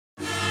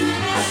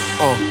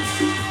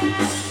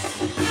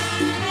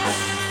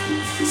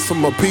for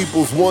my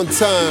peoples one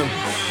time.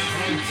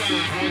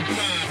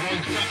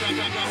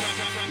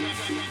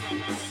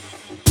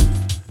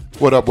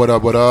 What up, what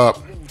up, what up?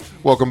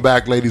 Welcome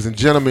back, ladies and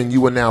gentlemen.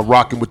 You are now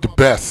rocking with the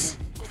best.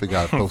 I think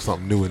I'll throw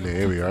something new in the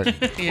area,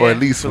 right? Yeah. Or at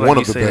least one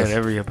of the say best. That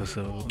every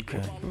episode.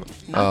 Okay.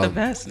 Not the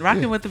best.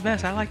 Rocking with the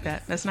best. I like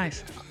that. That's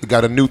nice. We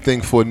got a new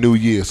thing for a new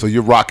year, so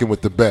you're rocking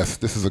with the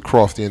best. This is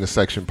Across the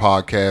Intersection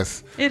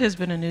podcast. It has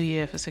been a new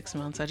year for 6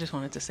 months. I just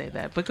wanted to say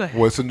that, but go ahead.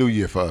 Well, it's a new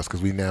year for us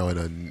because we now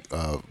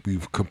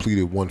we've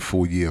completed 1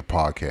 full year of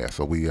podcast,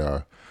 so we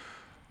are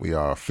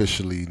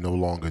officially no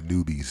longer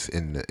newbies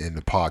in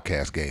the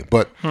podcast game.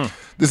 But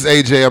this is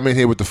AJ. I'm in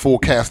here with the full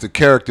cast of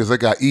characters. I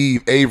got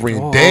Eve, Avery,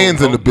 and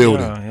Dan's in the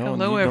building. Hello,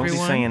 don't everyone. Be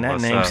saying that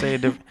What's name. up? Say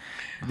it.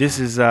 This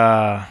is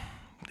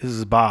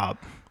Bob.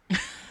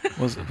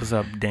 What's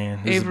up,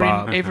 Dan? This is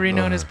Bob. Avery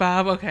known as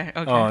Bob. Okay.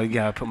 Oh, you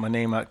gotta put my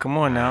name out. Come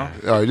on now.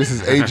 All right, this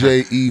is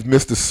AJ, Eve,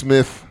 Mr.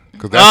 Smith.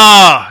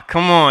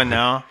 Come on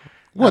now.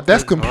 What?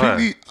 That's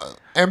completely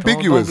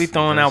ambiguous. Don't be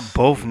throwing out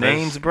both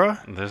names, bro.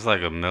 There's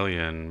like a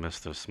million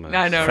Mr. Smith.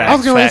 I know, right? I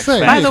was going to say.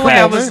 By the way,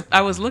 facts.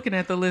 I was looking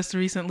at the list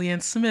recently,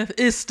 and Smith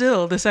is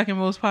still the second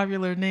most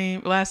popular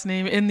last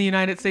name in the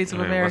United States of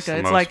Wait, America. what's the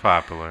It's most like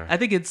popular? I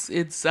think it's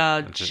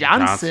Johnson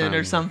Johnson,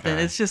 or something.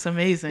 okay. It's just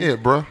amazing. Yeah,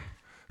 bro.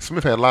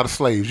 Smith had a lot of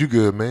slaves. You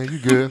good, man? You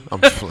good? I'm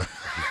just playing.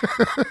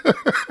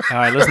 All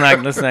right, let's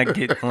not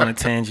get on a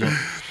tangent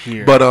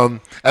here. But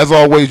as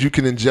always, you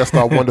can ingest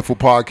our wonderful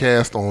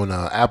podcast on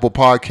Apple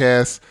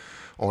Podcasts,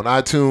 on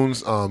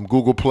iTunes,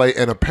 Google Play,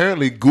 and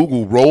apparently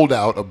Google rolled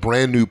out a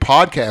brand new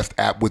podcast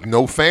app with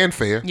no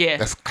fanfare. Yeah.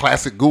 That's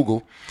classic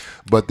Google.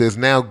 But there's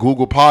now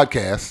Google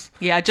Podcasts.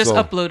 Yeah, I just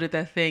So- uploaded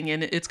that thing,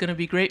 and it's going to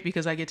be great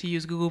because I get to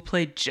use Google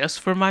Play just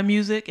for my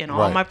music and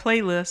all Right. my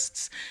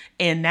playlists.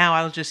 And now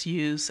I'll just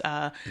use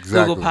Exactly.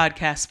 Google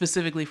Podcasts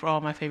specifically for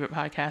all my favorite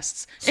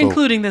podcasts, So-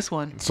 including this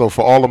one. So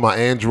for all of my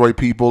Android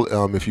people,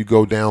 if you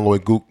go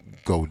download Google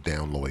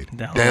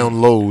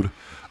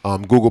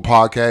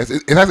Podcasts,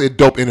 it has a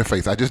dope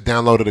interface. I just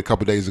downloaded it a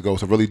couple days ago.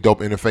 It's a really dope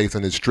interface,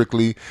 and it's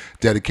strictly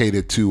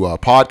dedicated to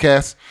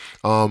podcasts.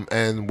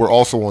 And we're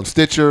also on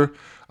Stitcher,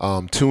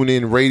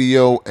 TuneIn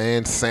Radio,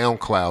 and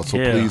SoundCloud. So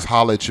Yeah. please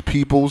holler at your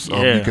peoples.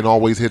 Yeah. You can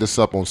always hit us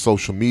up on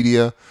social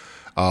media.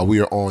 We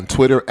are on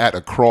Twitter at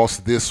Across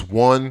This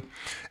One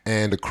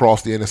and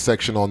Across the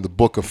Intersection on the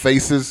Book of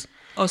Faces.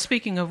 Oh,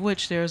 speaking of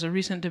which, there's a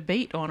recent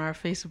debate on our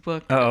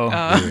Facebook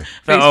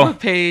Uh-oh.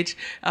 page.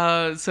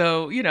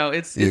 So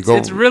it's go-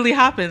 it's really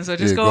hopping. So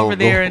just Yeah, go over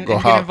there and get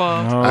hop.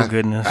 involved. Oh,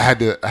 goodness. I had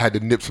to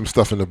nip some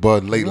stuff in the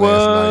bud late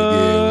last night.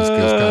 Yeah, it was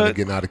kind of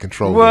getting out of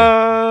control. What?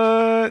 there.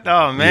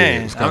 Oh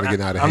man, it's kinda getting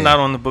out of I'm hand. not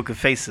on the Book of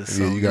Faces.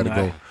 So, Yeah, you gotta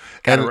go.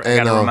 Gotta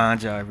And,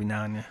 remind y'all every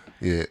now and then.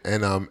 Yeah,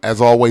 and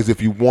as always,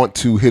 if you want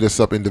to hit us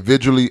up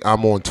individually,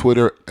 I'm on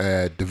Twitter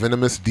at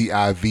Divenomous,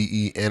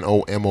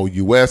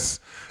 DIVENOMOUS,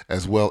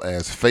 as well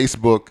as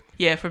Facebook.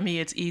 Yeah, for me,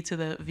 it's E to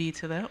the V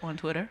to the on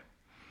Twitter.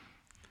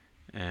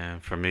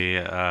 And for me,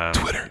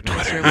 Twitter.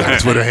 your You got a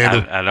Twitter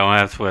handle? I don't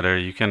have Twitter.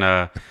 You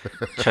can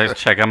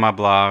check out my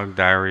blog,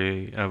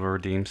 Diary of a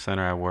Redeemed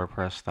Sinner at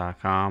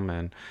WordPress.com,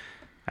 and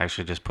I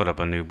actually just put up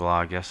a new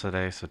blog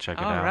yesterday, so check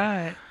it All out.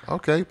 right.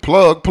 Okay,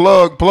 plug.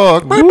 Look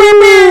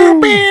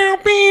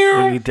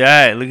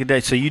at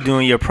that. So you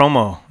doing your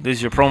promo? This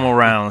is your promo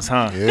rounds,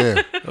 huh?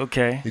 Yeah,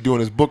 Okay. he's doing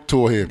his book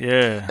tour here.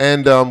 Yeah.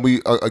 And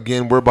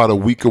we're about a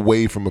week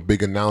away from a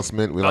big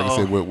announcement. Like I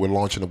said, we're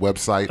launching a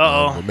website.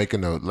 We're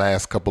making the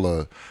last couple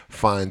of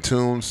fine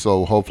tunes.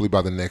 So hopefully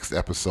by the next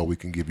episode, we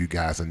can give you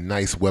guys a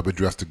nice web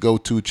address to go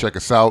to. Check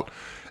us out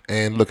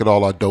and look at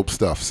all our dope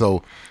stuff.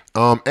 So,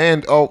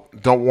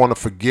 don't want to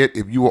forget,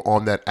 if you are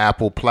on that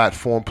Apple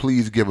platform,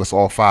 please give us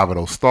all 5 of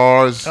those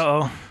stars.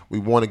 We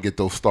want to get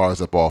those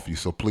stars up off you.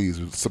 So please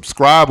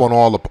subscribe on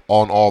all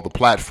the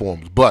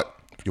platforms. But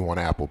if you want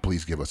Apple,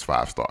 please give us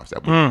 5 stars.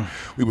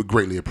 We would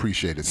greatly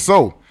appreciate it.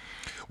 So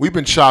we've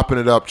been chopping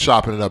it up.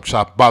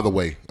 By the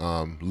way,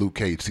 Luke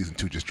Cage season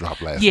 2 just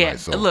dropped last Yeah, night.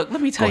 So look,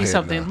 let me tell go you ahead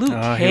something. now.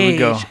 Luke Here we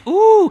Cage. go.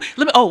 Ooh,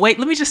 let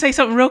me just say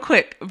something real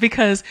quick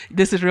because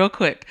this is real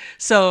quick.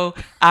 So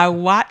I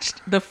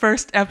watched the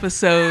first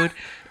episode.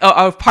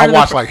 I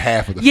watched like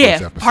half of the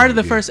first episode. Part of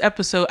the first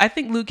episode. I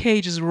think Luke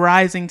Cage is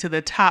rising to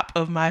the top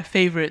of my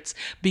favorites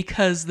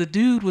because the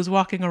dude was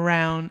walking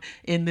around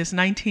in this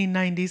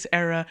 1990s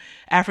era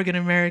African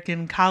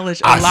American College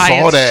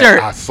Alliance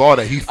shirt. I saw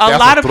that. A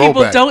lot of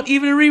people don't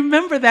even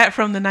remember that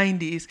from the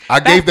 90s. I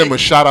gave them a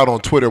shout out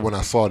on Twitter when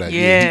I saw that.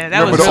 Yeah, that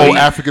remember was the old sweet.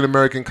 African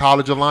American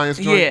College Alliance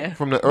joint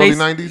from the early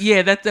 90s?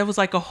 Yeah, that was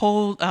like a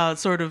whole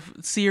sort of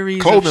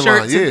series Clothing of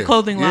shirts line, and yeah.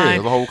 clothing Yeah,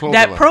 line the whole clothing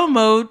that line.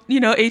 promoted,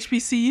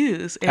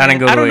 HBCUs. And I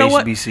didn't go don't know to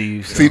what-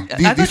 HBCU. So. See, I these thought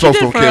you folks did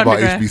don't for care about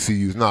undergrad.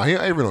 HBCUs. Nah,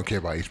 I really don't care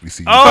about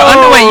HBCUs.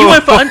 Wait, you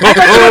went for I thought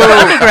you went for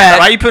undergrad.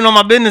 Why you putting all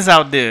my business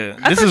out there?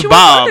 I This thought is you went for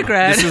Bob.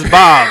 undergrad. This is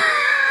Bob.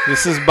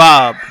 This is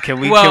Bob.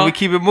 Can we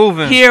keep it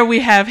moving? Here we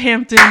have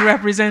Hampton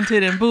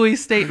represented and Bowie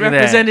State Look at that.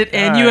 represented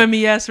and All right.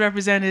 UMES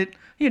represented.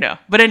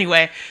 But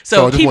anyway, I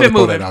so just keep want it to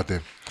throw moving. that out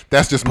there.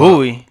 That's just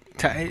Bowie.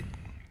 Dan,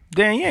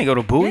 you ain't go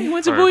to Yeah, Bowie. you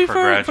went to For Bowie for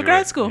graduate,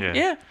 grad school. yeah.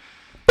 Yeah.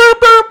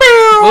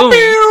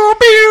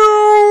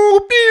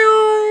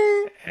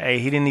 Hey,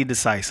 he didn't need the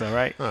size, all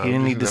right? He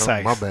didn't need the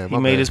size. My bad. He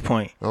made his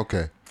point.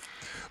 Okay.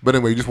 But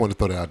anyway, you just wanted to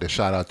throw that out there.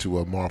 Shout out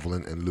to Marvel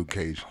and Luke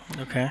Cage.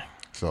 Okay.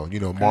 So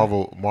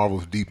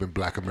Marvel's deep in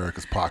Black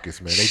America's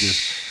pockets, man. They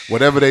just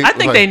whatever they. I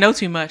think they know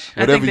too much.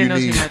 Whatever you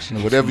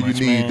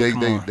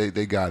need,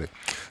 they got it.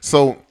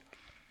 So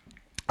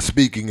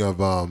speaking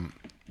of, all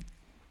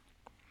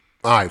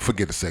right,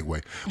 forget the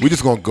segue. We're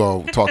just gonna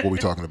go talk what we're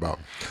talking about.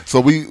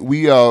 So we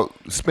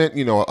spent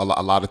a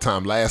lot of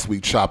time last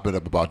week chopping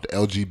up about the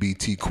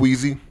LGBT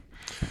queasy,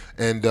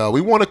 and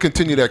we want to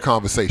continue that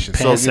conversation.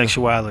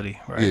 Pansexuality,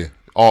 right? Yeah.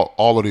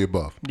 All of the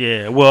above.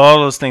 Yeah, well, all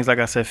those things, like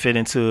I said, fit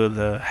into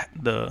the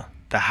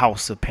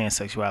house of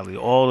pansexuality.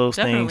 All those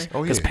things,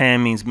 because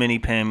pan means many,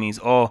 pan means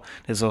all.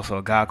 There's also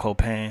a God called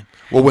Pan.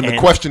 Well, when the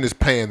question is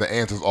pan, the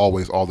answer is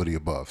always all of the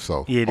above.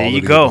 So yeah, there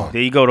you go.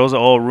 There you go. Those are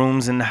all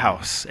rooms in the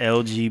house.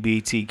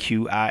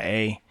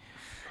 LGBTQIA,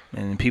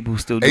 and people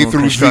still doing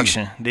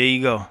construction. There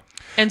you go.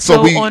 And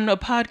so on a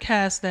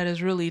podcast that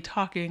is really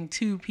talking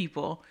to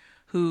people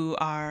who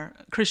are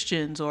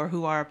Christians or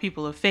who are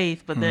people of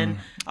faith, but then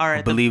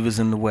are believers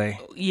in the way.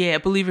 Yeah,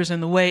 believers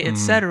in the way,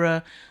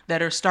 etc.,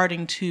 that are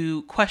starting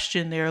to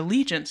question their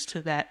allegiance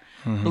to that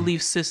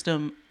belief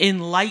system in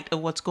light of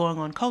what's going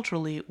on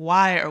culturally.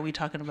 Why are we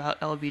talking about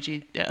why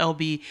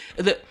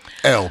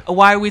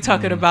are we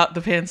talking about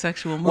the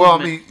pansexual movement? Well,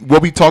 I mean,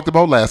 what we talked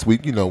about last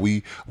week,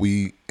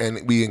 we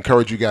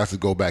encourage you guys to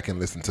go back and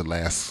listen to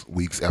last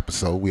week's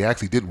episode. We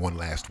actually did one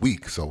last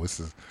week, so this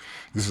is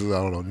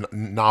I don't know,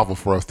 novel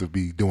for us to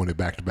be doing it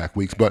back-to-back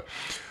weeks. But,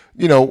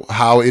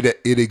 how it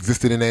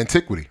existed in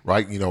antiquity,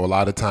 right? A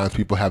lot of times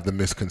people have the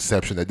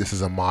misconception that this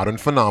is a modern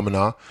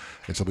phenomenon.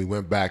 And so we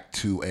went back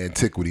to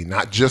antiquity,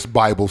 not just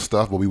Bible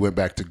stuff, but we went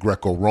back to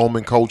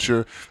Greco-Roman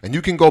culture. And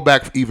you can go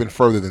back even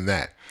further than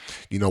that,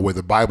 where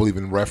the Bible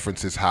even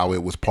references how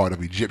it was part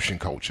of Egyptian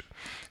culture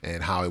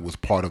and how it was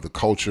part of the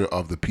culture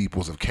of the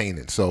peoples of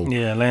Canaan. So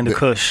land of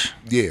Cush.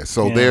 Yeah,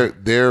 so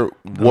there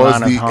was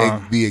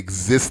the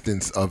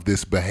existence of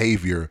this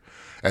behavior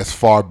as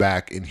far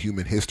back in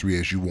human history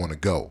as you want to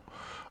go.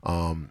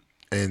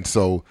 And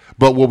so,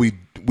 but what we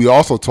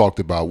also talked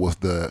about was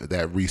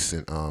that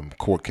recent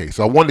court case.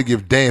 So I wanted to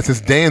give Dan,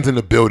 since Dan's in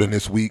the building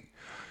this week,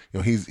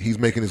 he's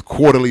making his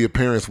quarterly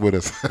appearance with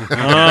us.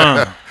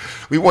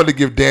 We wanted to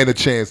give Dan a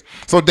chance.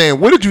 So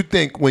Dan, what did you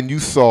think when you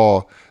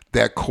saw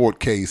that court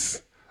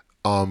case?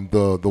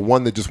 The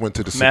one that just went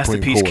to the Supreme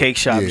Masterpiece Court, Cake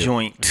Shop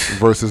joint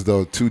versus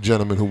the two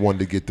gentlemen who wanted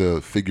to get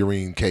the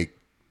figurine cake.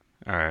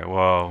 All right.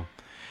 Well,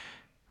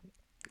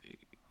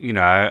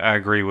 I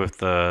agree with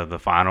the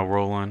final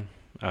ruling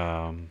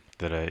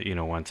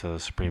that went to the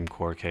Supreme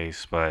Court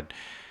case, but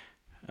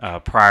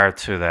prior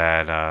to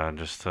that,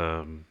 just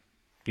to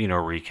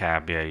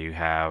recap, you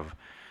have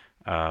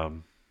a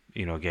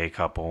gay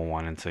couple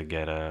wanting to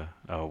get a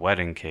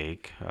wedding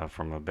cake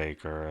from a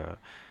baker.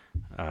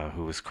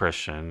 Who was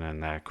Christian,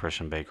 and that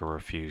Christian baker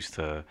refused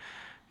to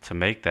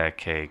make that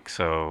cake.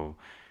 So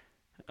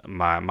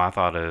my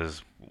thought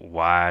is,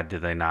 why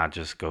did they not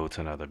just go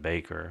to another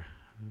baker?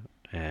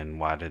 And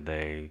why did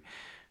they,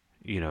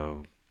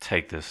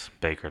 take this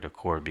baker to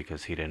court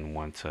because he didn't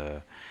want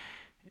to,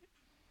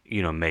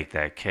 make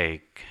that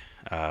cake?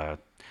 To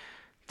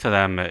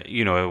them,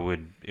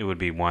 it would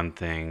be one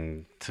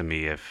thing to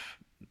me if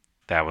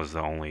that was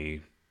the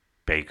only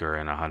baker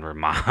in 100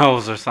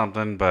 miles or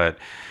something, but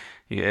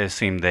it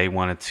seemed they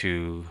wanted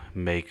to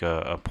make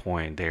a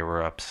point. They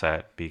were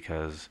upset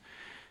because,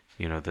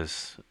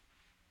 this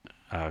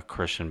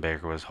Christian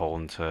baker was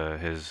holding to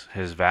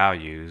his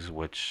values,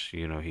 which,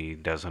 he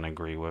doesn't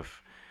agree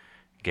with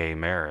gay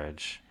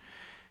marriage.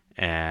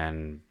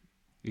 And,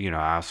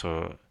 I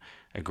also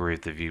agree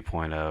with the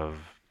viewpoint of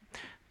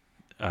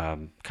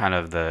kind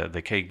of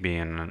the cake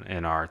being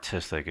an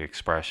artistic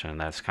expression.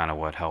 That's kind of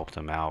what helped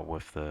him out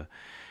with the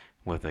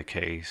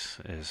case,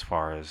 as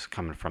far as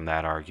coming from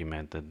that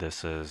argument that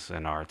this is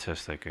an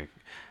artistic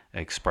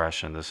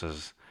expression. This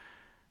is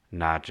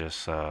not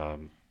just a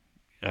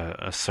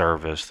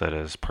service that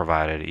is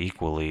provided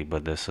equally,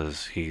 but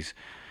he's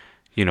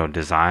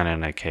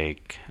designing a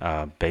cake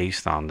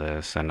based on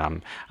this. And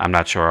I'm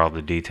not sure all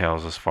the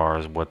details as far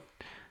as what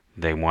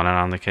they wanted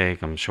on the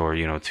cake. I'm sure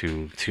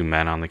two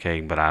men on the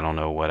cake, but I don't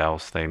know what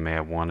else they may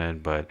have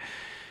wanted. But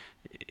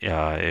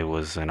it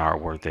was an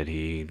artwork that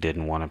he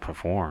didn't want to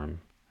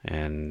perform.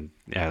 And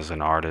as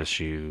an artist,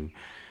 you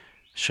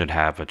should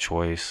have a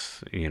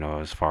choice,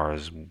 as far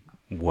as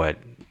what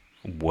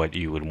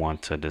you would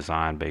want to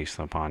design based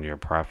upon your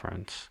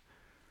preference.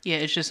 Yeah,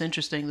 it's just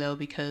interesting, though,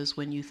 because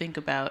when you think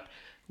about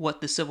what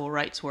the civil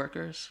rights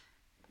workers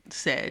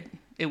said,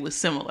 it was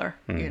similar,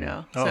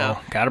 So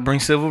got to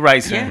bring civil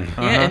rights in.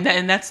 Yeah,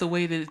 and that's the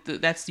way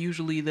that's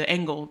usually the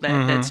angle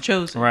that's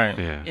chosen. Right.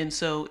 Yeah. And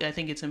so I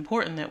think it's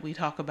important that we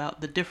talk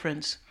about the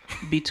difference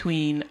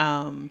between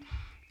a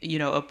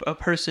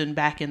person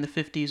back in the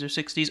 50s or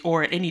 60s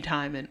or at any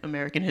time in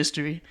American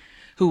history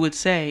who would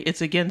say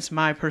it's against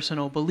my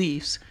personal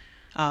beliefs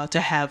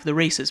to have the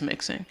races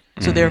mixing.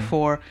 So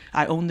therefore,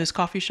 I own this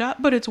coffee shop,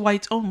 but it's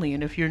whites only.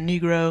 And if you're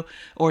Negro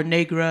or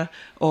Negra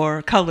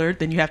or colored,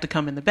 then you have to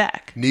come in the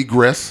back.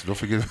 Negress, don't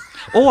forget.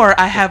 Or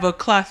I have a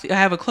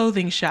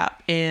clothing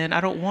shop, and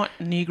I don't want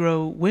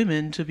Negro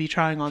women to be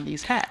trying on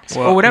these hats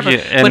or whatever.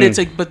 Yeah,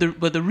 but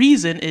the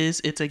reason is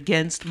it's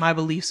against my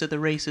beliefs that the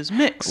races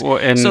mix.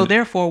 Well, so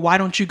therefore, why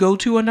don't you go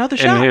to another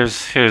shop? And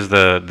here's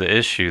the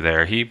issue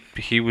there.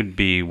 He would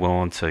be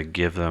willing to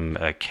give them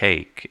a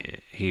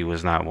cake. He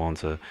was not willing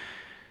to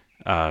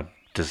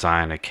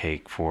design a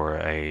cake for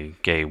a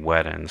gay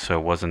wedding, so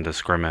it wasn't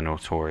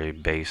discriminatory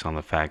based on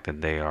the fact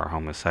that they are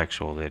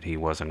homosexual, that he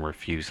wasn't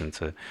refusing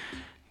to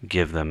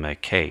give them a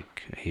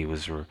cake. He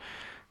was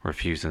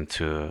refusing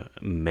to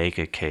make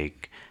a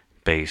cake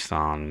based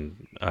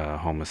on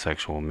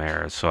homosexual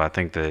marriage. So I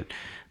think that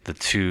the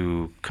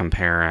two,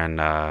 comparing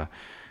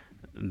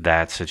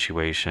that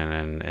situation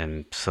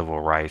and civil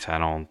rights, I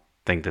don't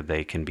think that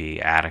they can be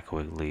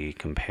adequately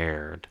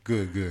compared.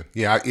 Good.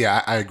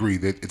 Yeah, I agree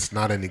that it's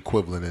not an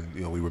equivalent.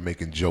 And we were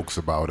making jokes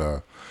about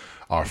our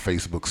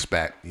Facebook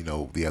spat,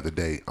 the other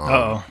day.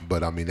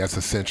 But I mean, that's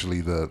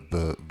essentially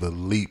the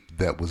leap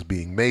that was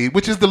being made,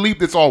 which is the leap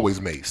that's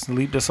always made. It's the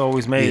leap that's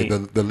always made.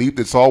 Yeah, the leap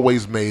that's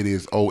always made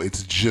is,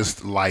 it's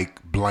just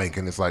like blank,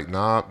 and it's like,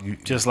 nah,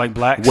 just like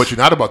blacks. What you're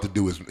not about to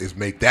do is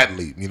make that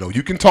leap.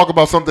 You can talk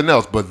about something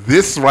else, but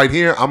this right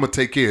here, I'm gonna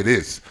take care of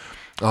this.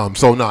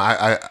 So no,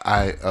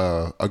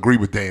 I agree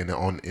with Dan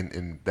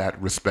in that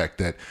respect,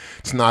 that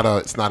it's not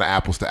an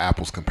apples to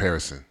apples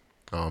comparison.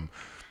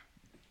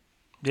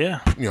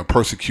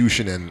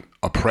 Persecution and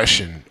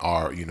oppression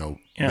are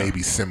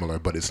maybe similar,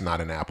 but it's not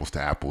an apples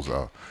to apples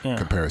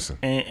comparison.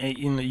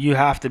 And you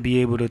have to be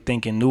able to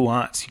think in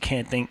nuance. You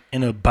can't think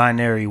in a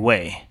binary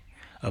way,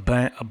 a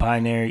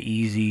binary,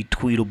 easy,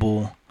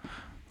 tweetable,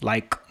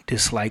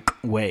 dislike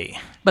way.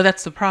 But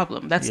that's the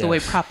problem. That's the way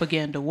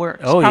propaganda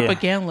works.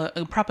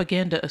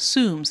 Propaganda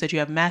assumes that you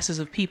have masses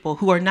of people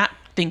who are not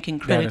thinking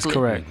critically. That is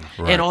correct.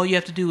 Right. And all you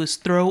have to do is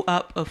throw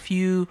up a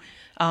few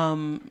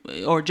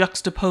or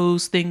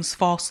juxtapose things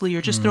falsely,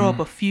 or just throw up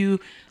a few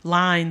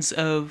lines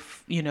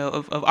of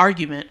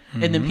argument,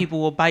 and then people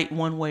will bite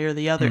one way or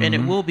the other, and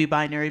it will be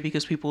binary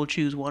because people will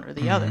choose one or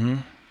the other.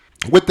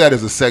 With that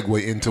as a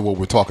segue into what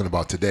we're talking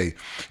about today,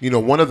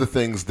 one of the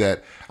things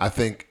that I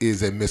think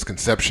is a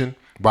misconception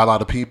by a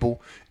lot of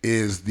people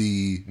is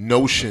the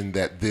notion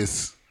that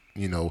this,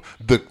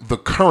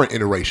 the current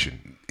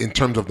iteration in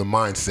terms of the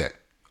mindset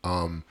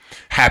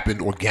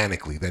happened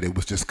organically, that it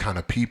was just kind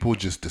of people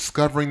just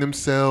discovering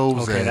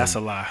themselves. Okay, that's a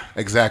lie.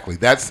 Exactly.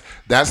 That's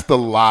the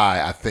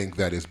lie, I think,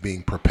 that is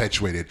being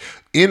perpetuated.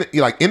 In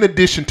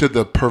addition to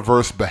the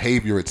perverse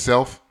behavior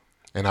itself,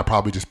 and I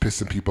probably just pissed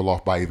some people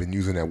off by even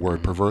using that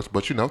word perverse,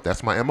 but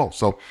that's my MO.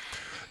 So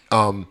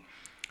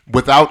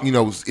without,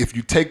 if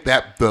you take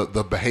that,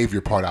 the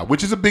behavior part out,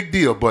 which is a big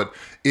deal, but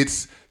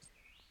it's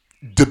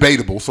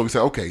debatable. So we say,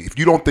 okay, if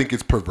you don't think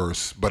it's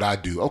perverse, but I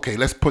do, okay,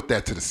 let's put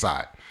that to the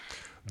side.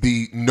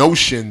 The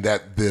notion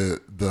that the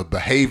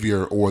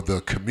behavior or the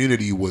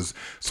community was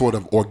sort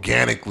of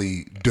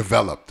organically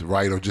developed,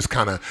 right? Or just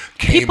kind of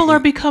came. People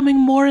are becoming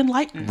more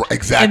enlightened.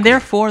 Exactly. And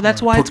therefore,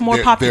 that's why it's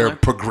more popular. They're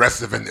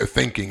progressive in their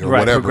thinking or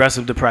whatever.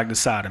 Progressive to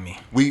practice sodomy.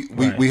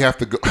 We have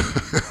to go.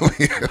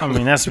 I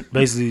mean, that's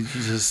basically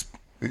just.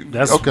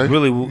 That's okay.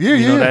 Really,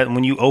 that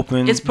when you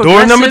open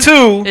door number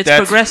 2, it's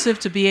progressive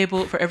to be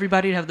able for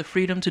everybody to have the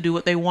freedom to do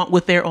what they want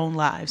with their own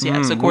lives.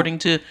 Yes, according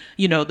to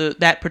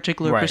that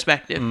particular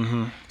perspective.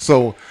 Mm-hmm.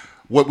 So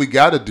what we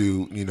got to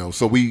do,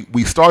 so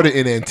we started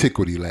in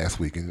antiquity last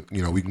week, and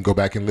we can go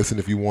back and listen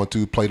if you want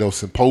to. Plato's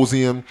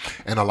Symposium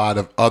and a lot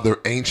of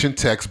other ancient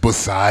texts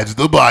besides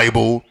the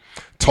Bible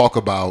talk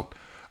about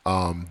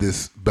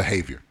this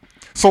behavior.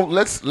 So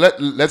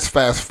let's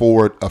fast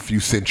forward a few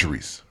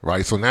centuries,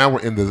 right? So now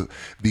we're in the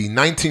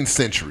 19th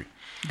century,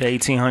 the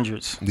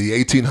 1800s. The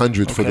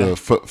 1800s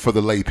okay. for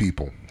the lay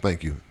people.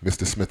 Thank you,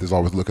 Mr. Smith is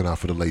always looking out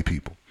for the lay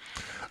people.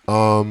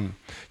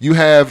 You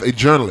have a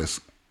journalist,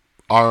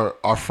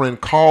 our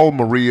friend Carl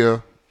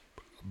Maria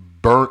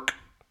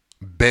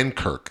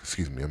Benkirk.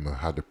 Excuse me, I'm gonna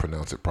have to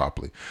pronounce it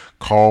properly.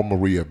 Carl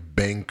Maria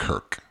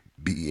Benkirk,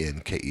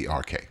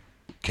 Benkerk,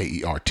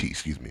 Kert.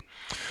 Excuse me.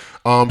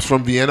 He's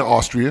from Vienna,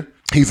 Austria.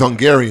 He's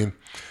Hungarian,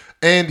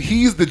 and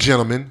he's the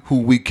gentleman who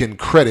we can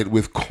credit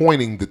with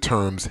coining the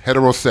terms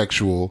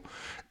heterosexual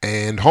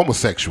and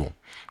homosexual.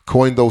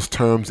 Coined those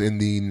terms in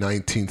the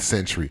 19th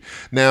century.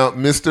 Now,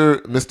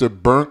 Mr.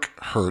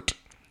 Benkhart,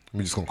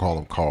 I'm just going to call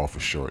him Carl for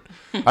short.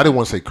 I didn't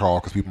want to say Carl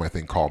because people might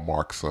think Karl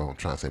Marx, so I'm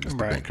trying to say Mr.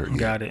 Benkhart.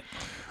 Got it.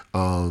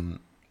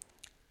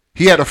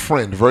 He had a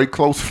friend, a very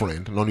close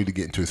friend. No need to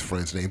get into his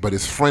friend's name, but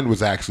his friend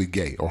was actually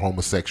gay or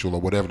homosexual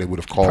or whatever they would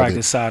have called it.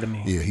 Practiced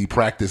sodomy. Yeah, he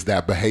practiced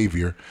that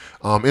behavior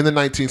in the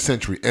 19th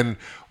century. And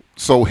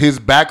so his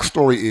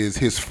backstory is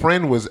his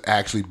friend was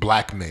actually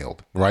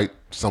blackmailed, right?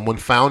 Someone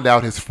found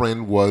out his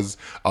friend was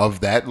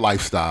of that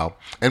lifestyle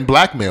and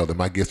blackmailed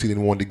him. I guess he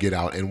didn't want to get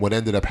out. And what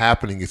ended up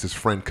happening is his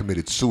friend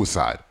committed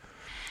suicide,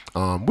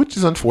 which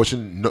is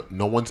unfortunate.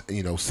 No one's,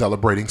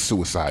 celebrating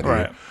suicide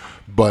here.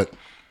 But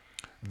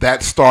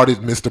that started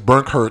Mr.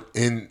 Bernhardt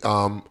in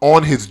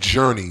on his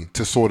journey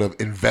to sort of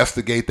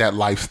investigate that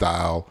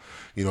lifestyle,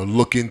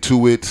 look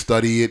into it,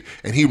 study it,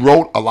 and he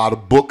wrote a lot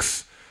of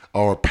books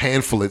or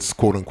pamphlets,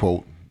 quote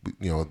unquote.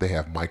 They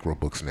have micro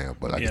books now,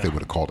 but I guess they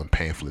would have called them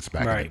pamphlets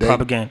back in the day.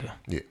 Propaganda.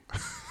 Yeah.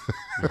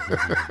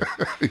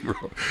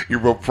 he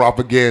wrote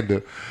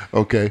propaganda.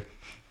 Okay.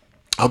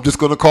 I'm just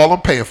going to call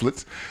them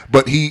pamphlets.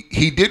 But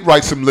he did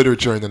write some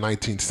literature in the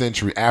 19th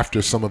century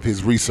after some of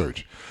his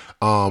research.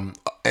 And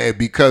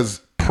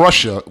because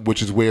Prussia,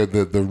 which is where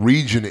the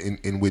region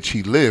in which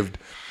he lived,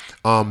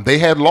 they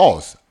had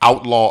laws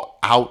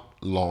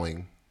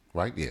outlawing,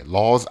 right? Yeah,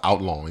 laws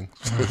outlawing,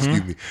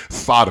 excuse me,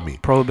 sodomy.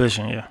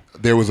 Prohibition, yeah.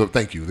 There was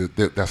thank you,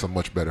 that's a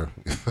much better,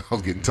 I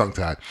was getting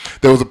tongue-tied.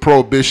 There was a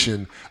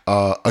prohibition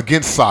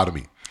against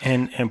sodomy.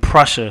 And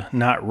Prussia,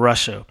 not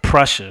Russia.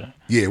 Prussia.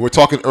 Yeah, we're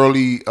talking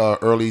early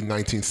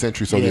 19th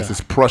century, so yes, it's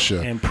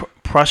Prussia. And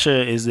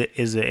Prussia is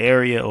the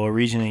area or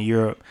region in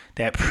Europe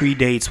that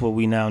predates what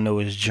we now know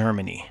as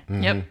Germany.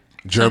 Mm-hmm. Yep.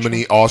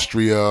 Germany,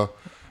 Austria.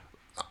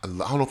 I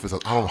don't know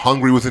if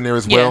Hungary was in there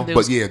as well,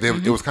 but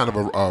it was kind of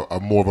a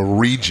more of a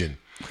region.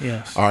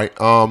 Yes. All right.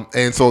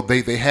 And so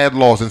they had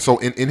laws, and so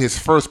in his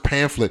first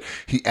pamphlet,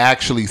 he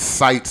actually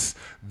cites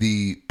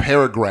the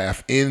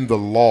paragraph in the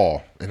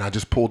law, and I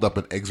just pulled up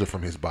an excerpt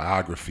from his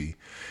biography.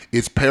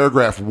 It's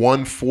paragraph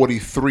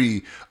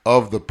 143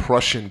 of the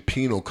Prussian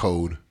Penal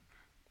Code.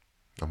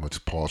 I'm gonna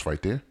just pause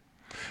right there.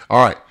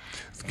 All right,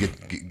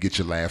 get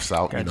your laughs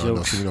out.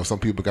 Some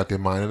people got their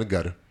mind in the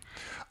gutter.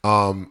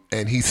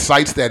 And he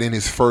cites that in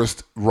his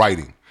first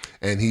writing,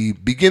 and he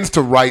begins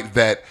to write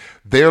that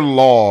their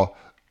law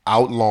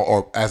outlaw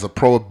or as a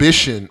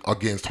prohibition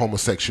against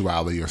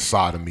homosexuality or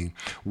sodomy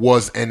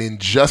was an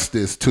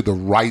injustice to the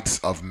rights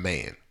of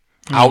man.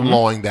 Mm-hmm.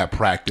 Outlawing that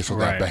practice or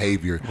that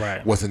behavior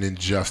was an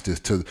injustice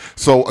to.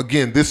 So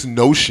again, this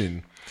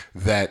notion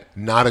that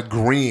not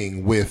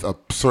agreeing with a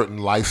certain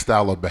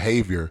lifestyle or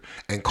behavior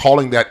and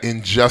calling that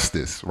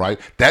injustice, right?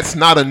 That's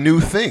not a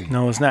new thing.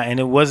 No, it's not, and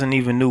it wasn't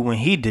even new when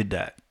he did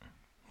that.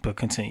 But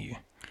continue.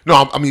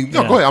 No,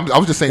 go ahead. I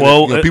was just saying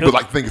that people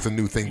think it's a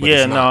new thing, but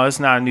it's not. No, it's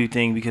not a new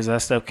thing because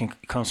that stuff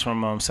comes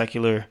from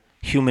secular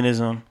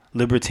humanism,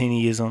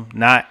 libertarianism,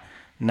 not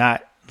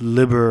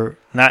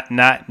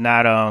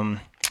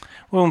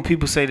when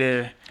people say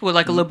that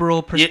like a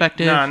liberal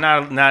perspective.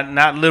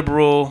 Not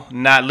liberal,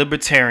 not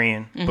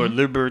libertarian, but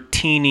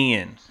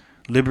libertinian.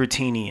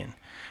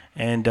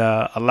 And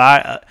a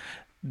lot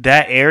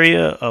that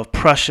area of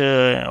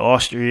Prussia and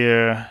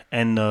Austria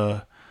and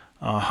the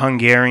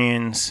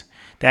Hungarians,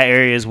 that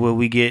area is where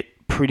we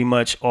get pretty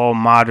much all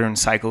modern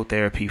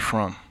psychotherapy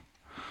from.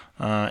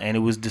 And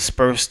it was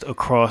dispersed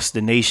across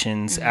the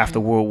nations after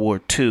World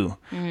War II,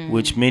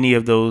 which many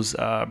of those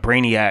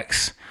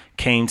brainiacs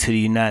came to the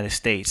United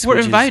States. Were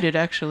invited,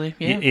 actually.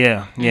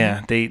 Yeah.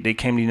 Yeah. They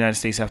came to the United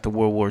States after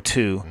World War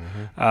II.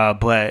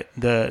 But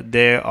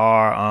there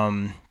are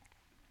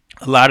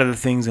a lot of the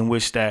things in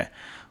which that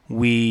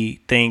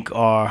we think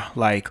are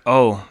like,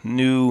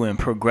 new and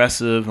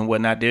progressive and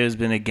whatnot. There's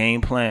been a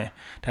game plan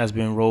that has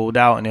been rolled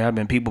out, and there have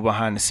been people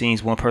behind the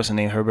scenes. One person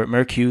named Herbert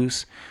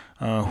Marcuse,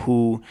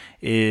 who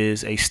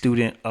is a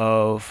student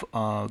of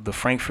the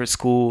Frankfurt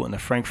School, and the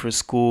Frankfurt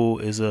School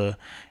is a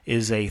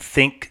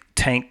think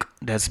tank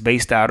that's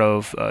based out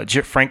of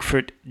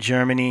Frankfurt,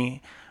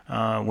 Germany,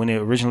 when it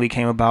originally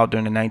came about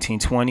during the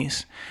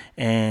 1920s,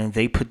 and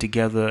they put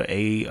together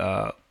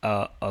a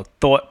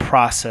thought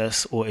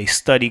process or a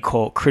study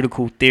called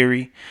critical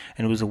theory,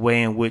 and it was a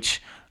way in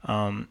which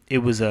it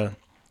was a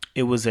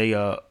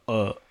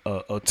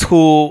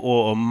tool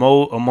or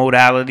a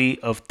modality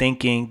of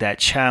thinking that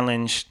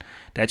challenged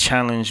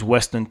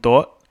Western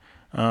thought,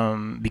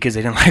 because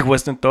they didn't like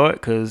Western thought,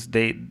 because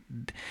they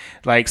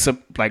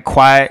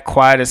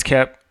quiet is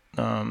kept.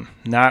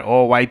 Not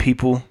all white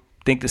people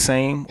think the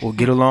same or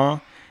get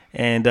along,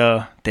 and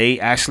they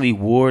actually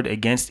warred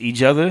against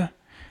each other.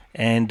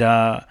 And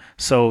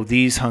so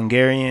these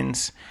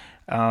Hungarians,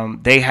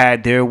 they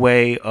had their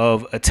way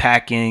of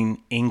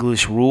attacking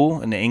English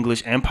rule and the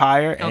English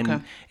Empire,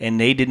 and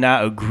they did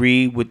not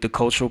agree with the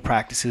cultural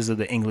practices of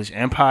the English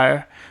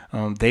Empire.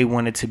 They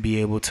wanted to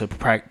be able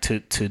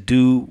to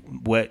do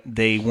what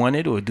they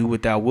wanted or do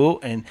what thou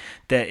wilt, and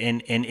that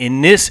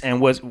in this,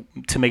 and was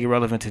to make it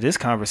relevant to this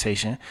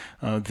conversation,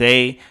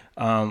 they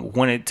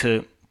wanted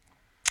to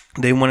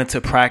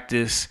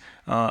practice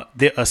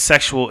a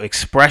sexual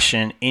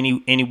expression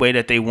any way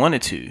that they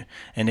wanted to,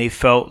 and they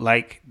felt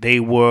like they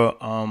were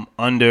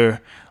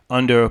under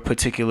a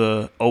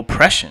particular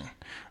oppression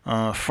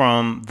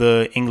from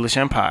the English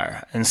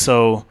Empire, and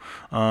so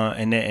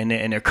and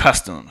their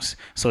customs.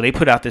 So they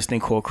put out this thing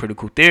called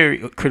critical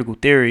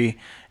theory,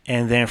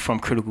 and then from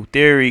critical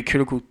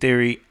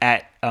theory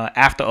at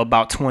after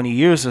about 20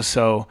 years or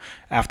so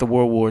after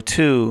World War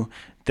II,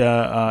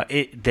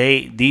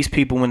 these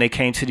people, when they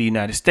came to the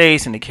United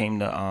States, and they came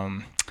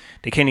to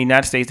the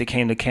United States, they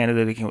came to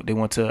Canada, they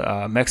went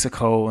to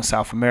Mexico and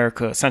South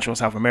America, Central and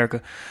South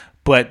America,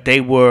 but they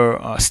were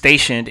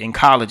stationed in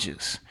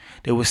colleges.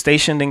 They were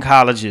stationed in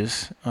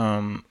colleges.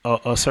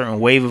 A certain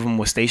wave of them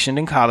were stationed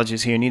in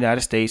colleges here in the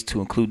United States,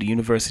 to include the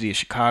University of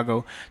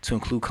Chicago, to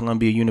include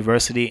Columbia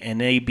University,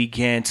 and they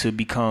began to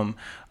become.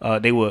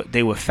 They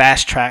were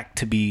fast tracked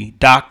to be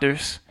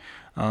doctors.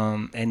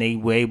 And they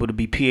were able to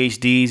be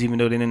PhDs, even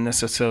though they didn't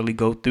necessarily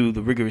go through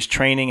the rigorous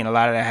training. And a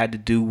lot of that had to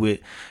do with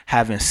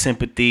having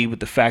sympathy with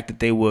the fact that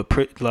they were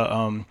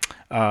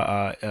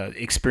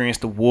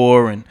experienced the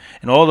war and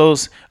all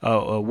those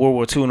World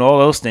War II and all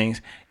those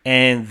things.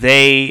 And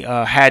they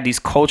had these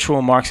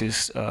cultural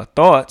Marxist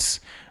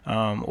thoughts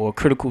or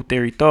critical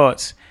theory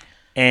thoughts,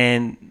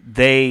 and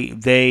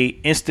they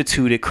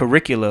instituted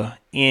curricula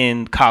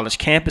in college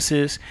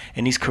campuses,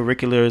 and these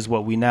curricula is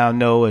what we now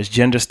know as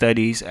gender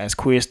studies, as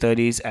queer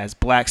studies, as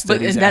black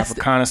studies,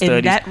 Africana studies.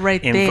 And that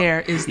right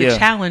there is the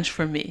challenge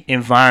for me.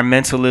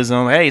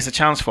 Environmentalism, hey, it's a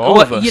challenge for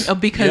all of us.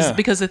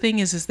 Because the thing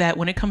is that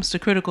when it comes to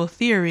critical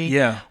theory,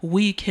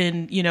 we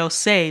can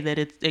say that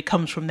it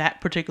comes from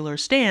that particular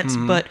stance.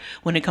 But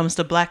when it comes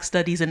to black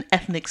studies and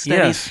ethnic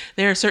studies,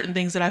 there are certain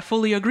things that I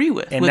fully agree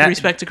with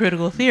respect to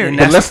critical theory.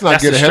 But let's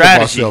not get ahead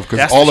of ourselves,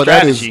 because all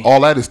that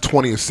is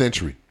 20th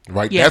century.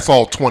 Right, that's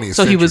all 20th century.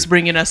 So he was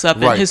bringing us up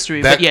in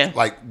history, that,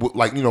 but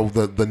like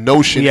the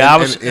notion. Yeah, I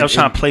was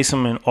trying to place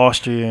him in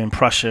Austria and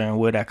Prussia and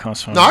where that comes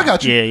from. No, I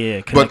got you.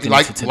 Yeah. But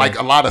like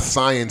a lot of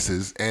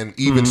sciences and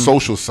even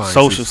social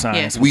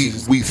sciences,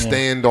 we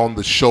stand on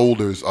the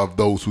shoulders of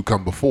those who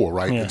come before,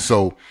 right? And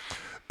so,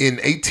 in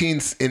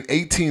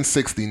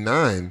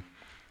 1869,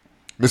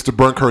 Mr.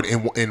 Bernhardt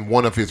in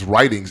one of his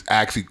writings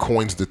actually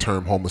coins the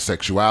term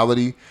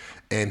homosexuality,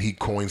 and he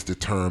coins the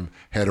term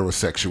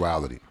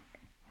heterosexuality.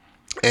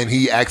 And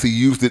he actually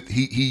used it.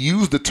 He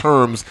used the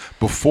terms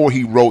before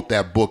he wrote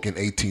that book in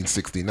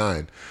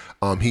 1869.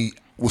 He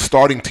was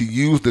starting to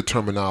use the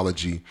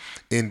terminology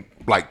in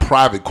like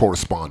private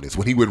correspondence.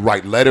 When he would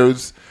write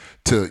letters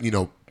to,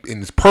 in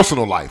his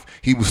personal life,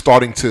 he was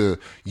starting to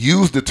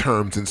use the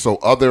terms. And so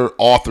other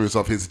authors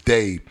of his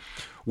day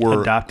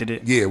were adopted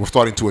it. Yeah, were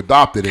starting to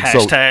adopt it. And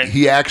Hashtag. So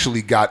he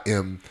actually got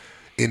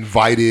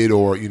invited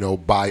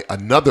by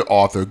another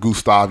author,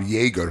 Gustav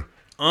Jaeger.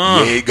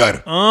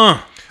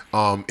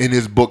 In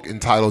his book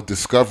entitled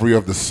Discovery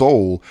of the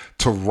Soul,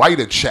 to write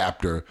a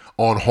chapter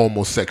on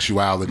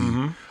homosexuality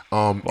in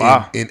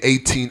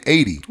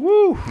 1880.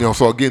 Woo.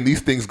 So again,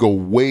 these things go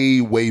way,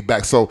 way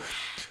back. So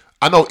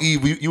I know,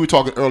 Eve, you were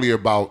talking earlier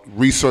about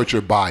researcher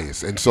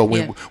bias. And so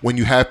when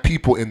you have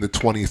people in the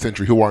 20th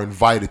century who are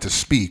invited to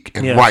speak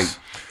and write,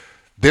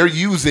 they're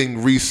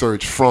using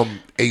research from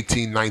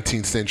 18th,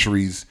 19th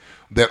centuries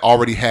that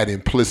already had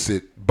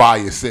implicit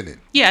bias in it.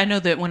 Yeah, I know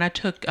that when I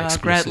took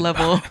grad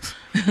level,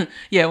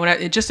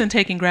 in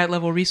taking grad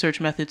level research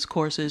methods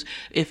courses,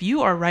 if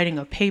you are writing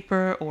a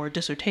paper or a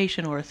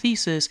dissertation or a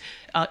thesis,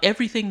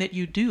 everything that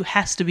you do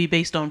has to be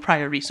based on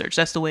prior research.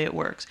 That's the way it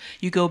works.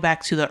 You go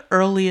back to the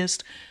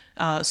earliest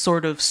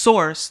sort of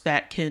source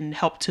that can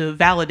help to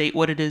validate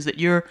what it is that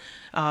you're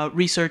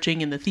researching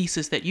in the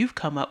thesis that you've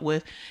come up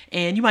with.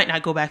 And you might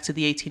not go back to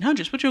the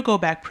 1800s, but you'll go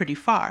back pretty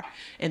far.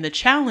 And the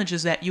challenge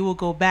is that you will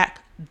go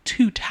back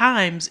to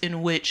times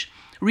in which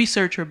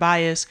researcher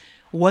bias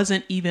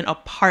wasn't even a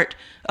part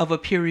of a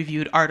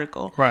peer-reviewed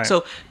article. Right.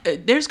 So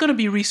there's going to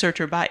be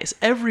researcher bias.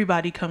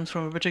 Everybody comes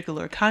from a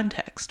particular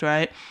context,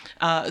 right?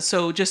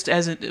 So just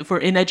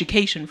in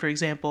education, for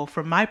example,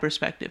 from my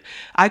perspective,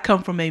 I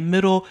come from a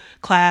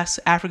middle-class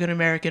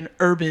African-American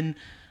urban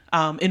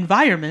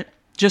environment,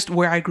 just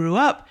where I grew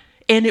up.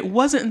 And it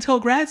wasn't until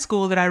grad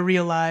school that I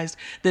realized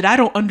that I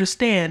don't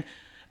understand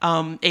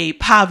a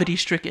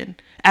poverty-stricken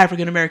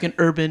African-American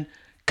urban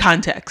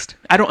context.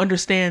 I don't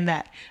understand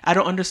that. I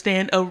don't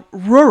understand a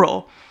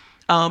rural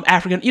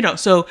African,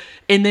 so,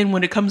 and then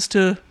when it comes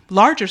to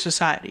larger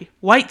society,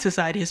 white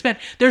society,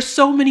 Hispanic, there's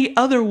so many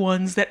other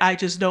ones that I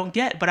just don't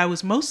get. But I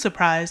was most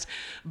surprised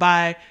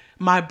by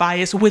my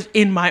bias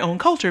within my own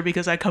culture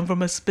because I come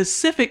from a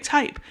specific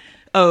type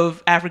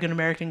of African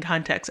American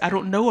context. I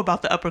don't know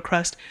about the upper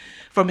crust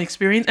from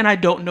experience, and I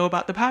don't know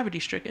about the poverty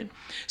stricken.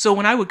 So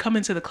when I would come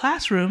into the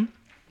classroom,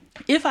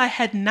 if I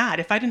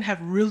didn't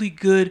have really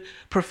good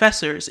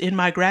professors in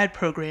my grad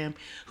program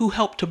who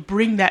helped to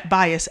bring that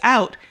bias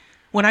out,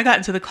 when I got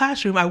into the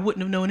classroom, I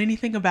wouldn't have known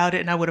anything about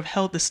it, and I would have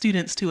held the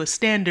students to a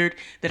standard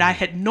that I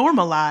had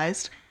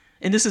normalized.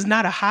 And this is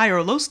not a high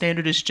or low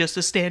standard; it's just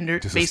a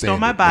standard based on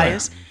my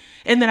bias. Right.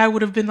 And then I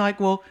would have been like,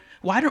 "Well,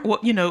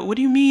 what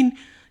do you mean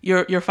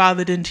your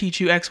father didn't teach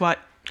you X, Y?"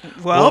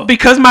 Well,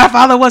 because my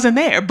father wasn't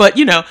there. But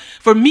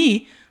for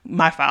me,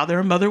 my father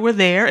and mother were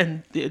there,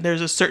 and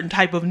there's a certain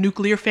type of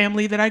nuclear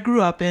family that I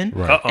grew up in,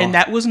 and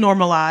that was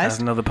normalized.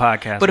 That's another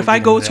podcast. But if I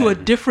go to a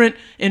different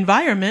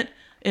environment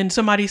and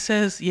somebody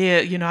says,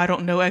 I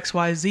don't know X,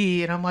 Y,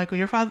 Z, and I'm like, well,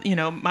 your father,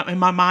 in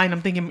my mind,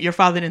 I'm thinking your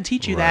father didn't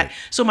teach you that.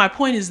 So my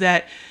point is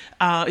that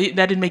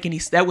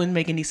that wouldn't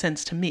make any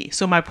sense to me.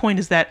 So my point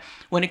is that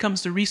when it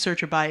comes to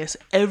researcher bias,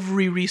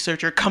 every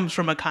researcher comes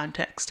from a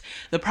context.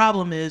 The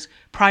problem is,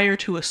 prior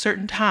to a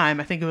certain time,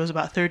 I think it was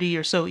about 30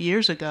 or so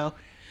years ago,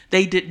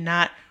 they did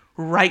not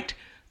write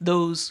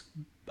those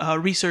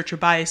researcher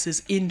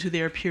biases into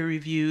their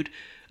peer-reviewed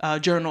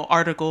journal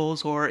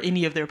articles or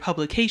any of their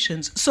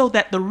publications, so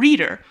that the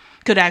reader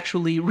could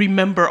actually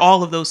remember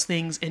all of those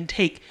things and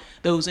take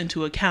those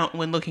into account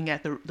when looking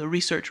at the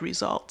research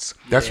results.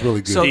 That's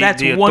really good. So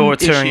that's the one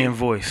authoritarian issue.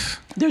 voice.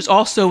 There's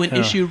also an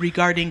issue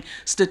regarding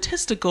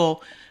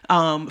statistical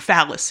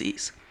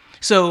fallacies.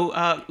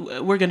 So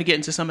we're going to get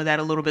into some of that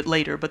a little bit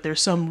later, but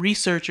there's some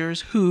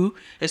researchers who,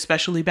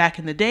 especially back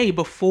in the day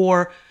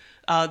before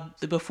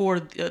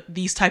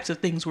these types of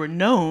things were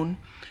known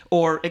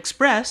or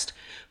expressed,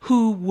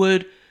 who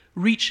would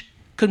reach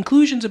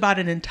conclusions about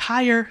an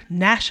entire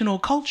national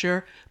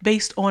culture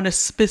based on a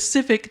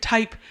specific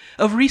type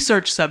of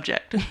research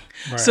subject.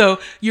 Right. So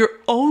you're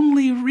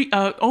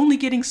only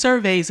getting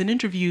surveys and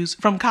interviews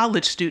from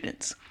college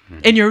students,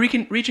 and you're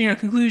reaching a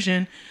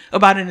conclusion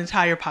about an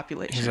entire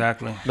population.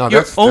 Exactly. No,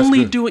 you're that's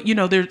only good.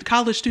 doing, their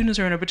college students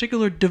are in a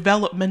particular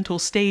developmental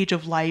stage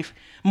of life,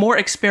 more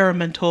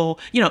experimental,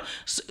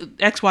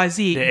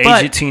 XYZ. The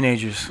age of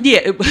teenagers.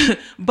 Yeah,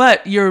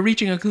 but you're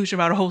reaching a conclusion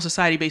about a whole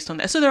society based on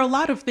that. So there are a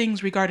lot of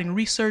things regarding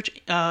research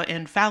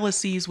and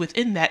fallacies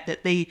within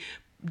that they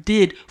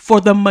did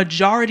for the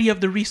majority of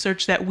the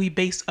research that we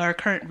base our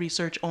current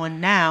research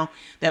on now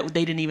that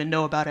they didn't even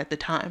know about at the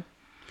time.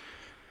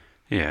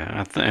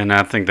 Yeah, and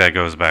I think that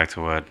goes back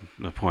to what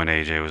the point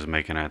AJ was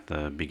making at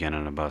the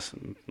beginning of us.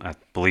 I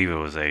believe it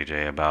was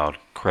AJ about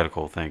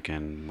critical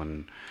thinking.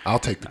 When I'll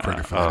take the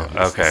credit for that.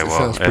 Okay,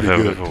 well, sounds pretty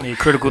good.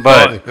 Critical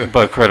thought,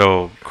 but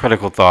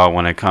critical thought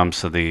when it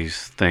comes to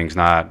these things,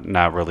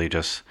 not really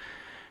just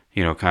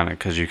kind of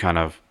because you kind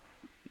of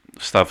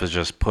stuff is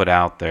just put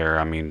out there.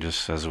 I mean,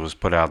 just as it was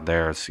put out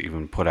there, it's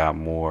even put out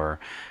more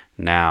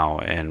now,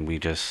 and we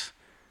just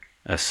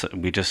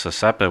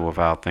accept it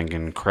without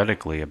thinking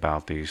critically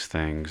about these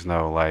things.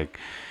 No, like,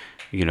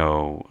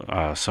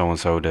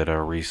 so-and-so did a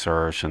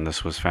research and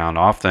this was found.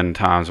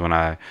 Oftentimes when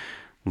I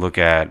look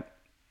at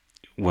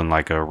when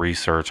like a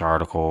research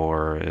article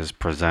or is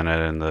presented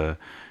in the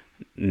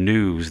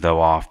news, they'll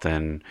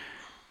often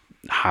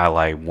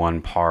highlight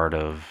one part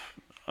of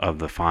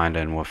the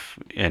finding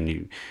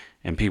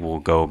and people will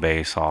go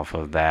based off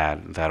of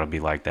that. That'll be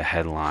like the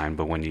headline,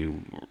 but when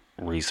you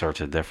research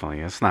it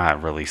differently, it's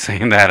not really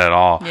saying that at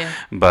all. Yeah.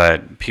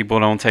 But people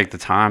don't take the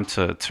time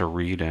to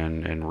read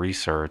and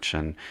research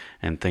and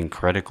think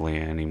critically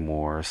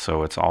anymore.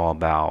 So it's all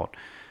about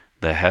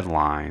the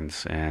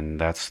headlines, and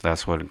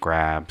that's what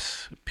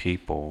grabs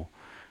people,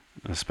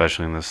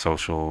 especially in the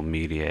social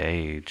media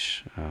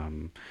age.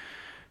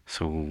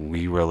 So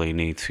we really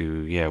need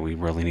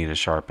to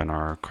sharpen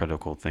our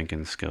critical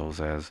thinking skills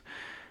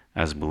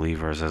as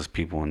believers, as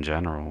people in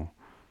general.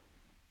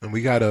 And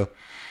we gotta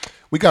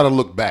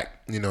look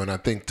back, and I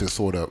think to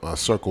sort of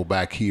circle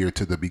back here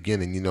to the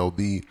beginning,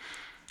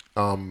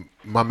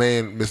 my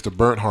man, Mr.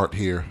 Bernhardt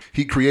here,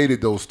 he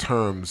created those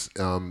terms,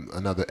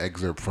 another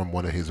excerpt from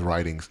one of his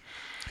writings.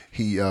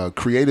 He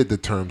created the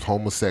terms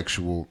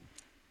homosexual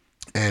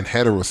and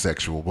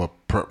heterosexual,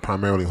 but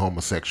primarily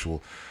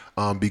homosexual,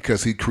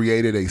 because he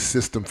created a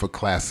system for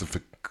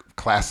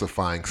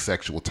classifying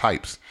sexual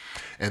types.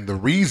 And the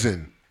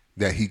reason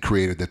that he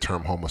created the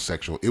term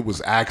homosexual, it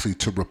was actually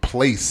to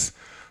replace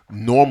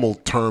normal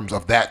terms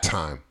of that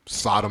time,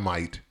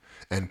 sodomite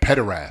and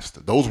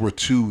pederast. Those were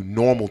two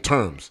normal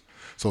terms.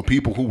 So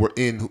people who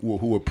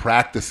were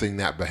practicing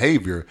that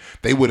behavior,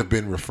 they would have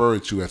been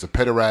referred to as a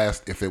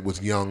pederast if it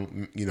was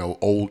young,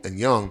 old and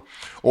young,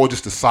 or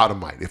just a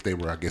sodomite if they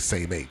were, I guess,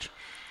 same age.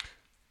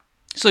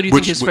 So do you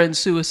think his friend's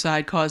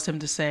suicide caused him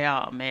to say,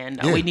 "Oh man,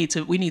 no, we need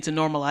to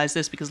normalize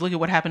this because look at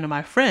what happened to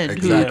my friend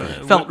who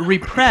felt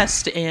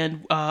repressed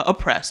and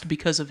oppressed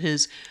because of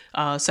his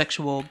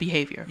sexual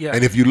behavior." Yeah.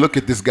 And if you look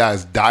at this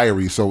guy's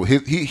diary, so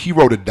he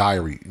wrote a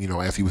diary,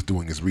 as he was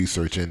doing his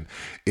research, and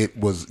it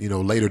was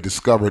later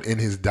discovered in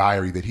his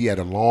diary that he had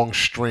a long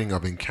string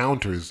of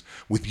encounters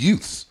with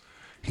youths.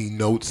 He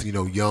notes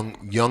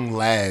young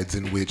lads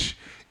in which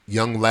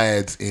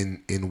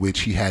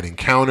he had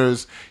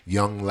encounters,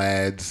 young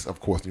lads, of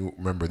course, you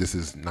remember this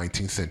is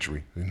 19th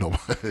century,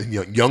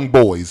 young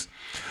boys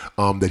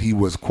that he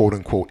was quote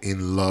unquote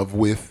in love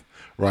with,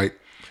 right?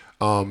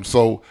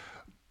 So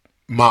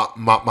my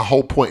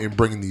whole point in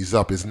bringing these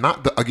up is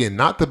not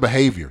the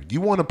behavior.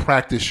 You want to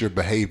practice your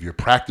behavior,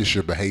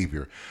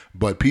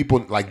 but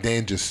people, like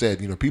Dan just said,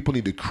 people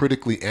need to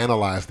critically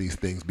analyze these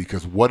things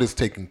because what is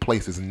taking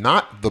place is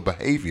not the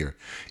behavior.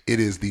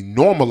 It is the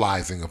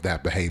normalizing of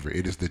that behavior.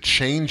 It is the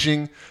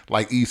changing,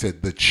 like E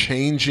said, the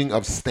changing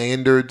of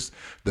standards,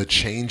 the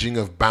changing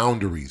of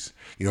boundaries.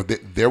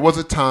 There was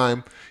a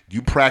time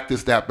you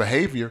practiced that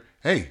behavior.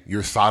 Hey,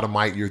 you're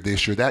sodomite, you're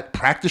this, you're that.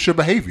 Practice your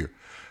behavior.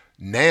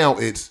 Now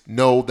it's,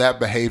 no, that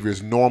behavior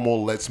is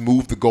normal. Let's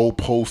move the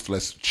goalpost.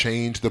 Let's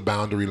change the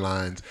boundary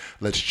lines.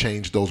 Let's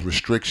change those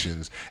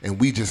restrictions. And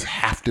we just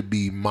have to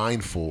be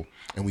mindful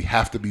and we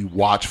have to be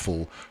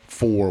watchful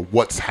for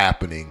what's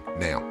happening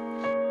now.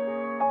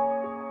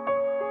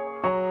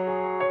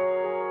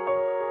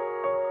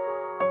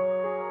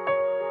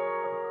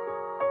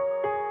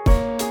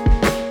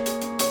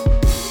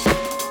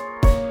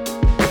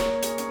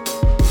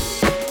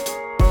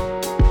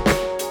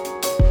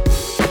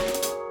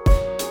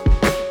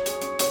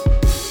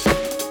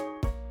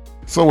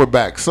 So we're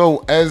back.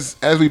 So as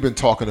we've been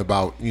talking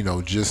about,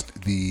 just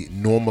the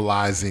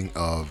normalizing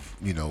of,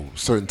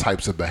 certain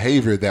types of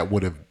behavior that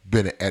would have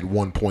been at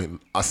one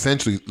point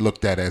essentially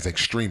looked at as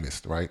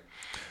extremist, right?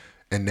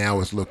 And now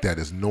it's looked at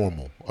as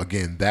normal.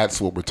 Again,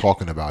 that's what we're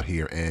talking about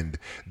here, and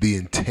the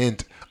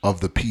intent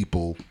of the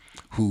people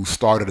who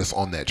started us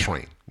on that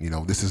train.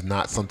 This is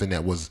not something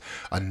that was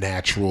a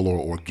natural or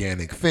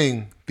organic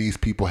thing. These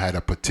people had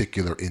a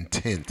particular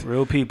intent.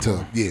 Real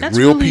people.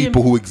 Real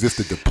people who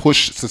existed to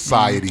push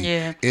society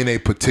in a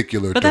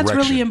particular direction. But that's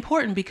really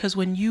important, because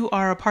when you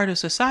are a part of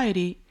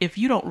society, if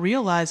you don't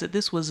realize that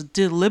this was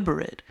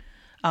deliberate,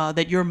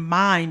 that your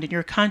mind and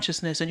your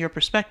consciousness and your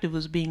perspective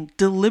was being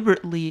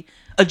deliberately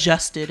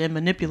adjusted and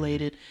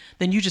manipulated,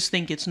 then you just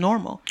think it's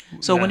normal.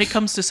 So when it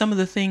comes to some of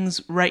the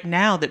things right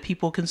now that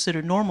people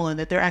consider normal and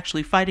that they're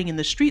actually fighting in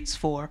the streets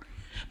for,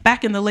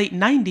 back in the late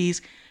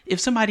 90s, if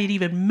somebody had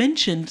even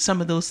mentioned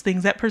some of those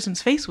things, that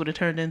person's face would have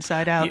turned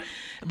inside out. Yeah.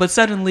 But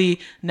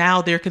suddenly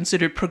now they're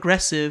considered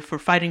progressive for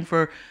fighting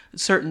for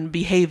certain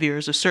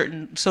behaviors or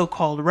certain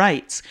so-called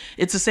rights.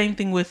 It's the same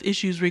thing with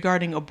issues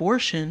regarding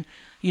abortion.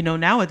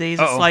 Nowadays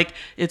it's like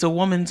it's a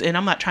woman's, and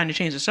I'm not trying to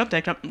change the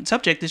subject.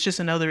 It's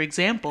just another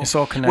example. It's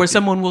all connected. Where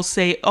someone will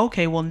say,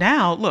 okay, well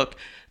now look,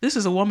 this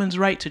is a woman's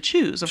right to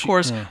choose. Of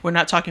course, we're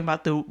not talking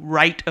about the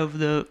right of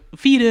the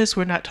fetus.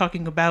 We're not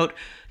talking about,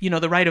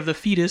 the right of the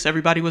fetus.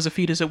 Everybody was a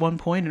fetus at one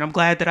point, and I'm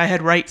glad that I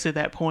had rights at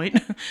that point.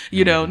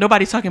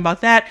 Nobody's talking about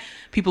that.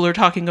 People are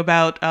talking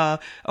about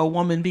a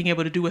woman being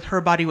able to do with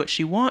her body what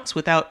she wants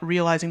without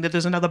realizing that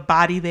there's another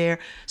body there.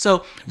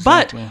 So,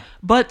 exactly.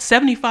 But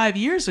 75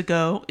 years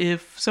ago,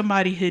 if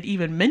somebody had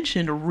even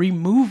mentioned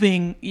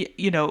removing,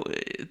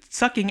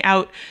 sucking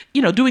out,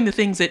 doing the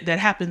things that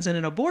happens in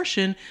an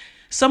abortion,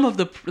 some of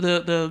the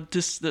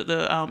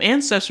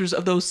ancestors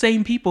of those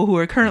same people who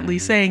are currently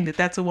saying that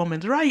that's a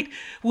woman's right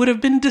would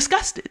have been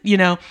disgusted,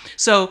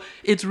 So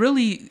it's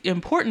really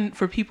important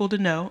for people to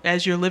know,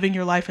 as you're living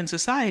your life in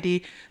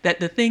society, that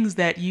the things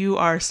that you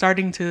are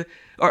starting to,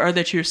 or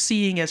that you're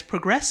seeing as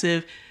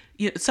progressive,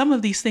 some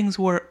of these things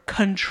were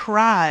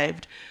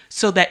contrived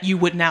so that you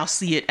would now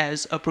see it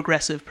as a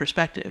progressive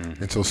perspective.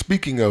 And so,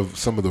 speaking of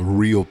some of the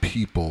real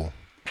people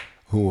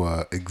who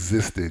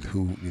existed,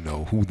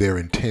 who their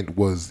intent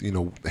was,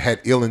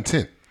 had ill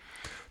intent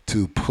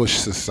to push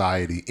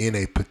society in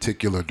a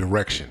particular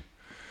direction,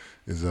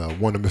 is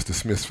one of Mr.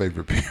 Smith's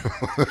favorite people.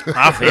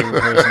 My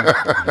favorite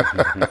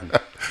person.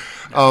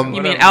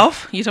 You mean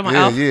Alf? You talking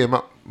about Alf?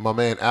 Yeah, my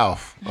man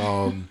Alf.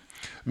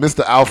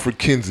 Mr. Alfred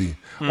Kinsey.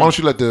 Why don't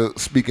you let the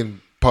speaking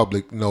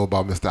public know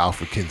about Mr.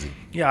 Alfred Kinsey?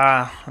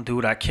 Yeah, I'll do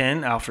what I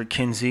can. Alfred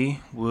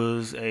Kinsey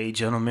was a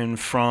gentleman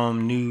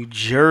from New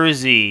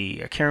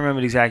Jersey. I can't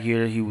remember the exact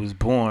year he was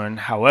born.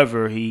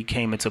 However, he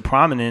came into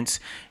prominence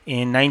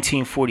in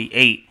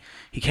 1948.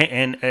 He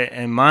came,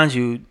 and mind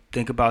you,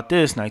 think about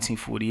this: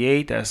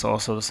 1948. That's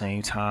also the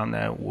same time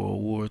that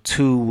World War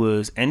II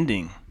was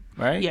ending.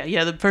 Right?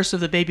 Yeah. The first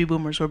of the baby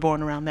boomers were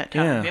born around that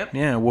time.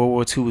 Yeah. World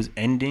War II was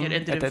ending. It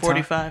ended at in that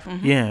 45. Time.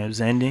 Mm-hmm. Yeah, it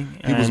was ending.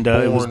 He was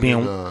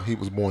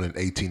born in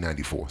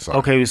 1894. Sorry.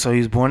 Okay, so he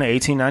was born in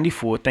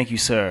 1894. Thank you,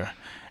 sir.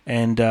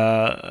 And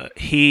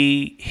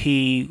he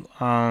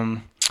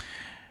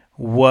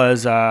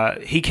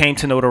came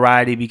to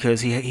notoriety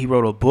because he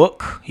wrote a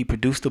book. He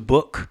produced a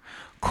book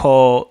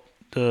called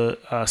The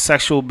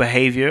Sexual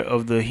Behavior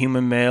of the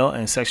Human Male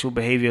and Sexual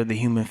Behavior of the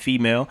Human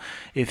Female.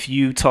 If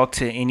you talk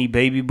to any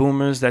baby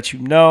boomers that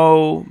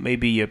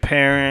maybe your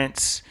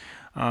parents,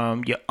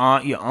 your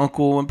aunt, your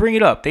uncle, and bring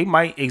it up, they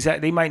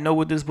might know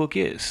what this book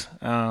is.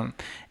 The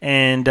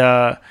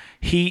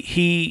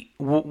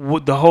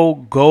whole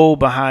goal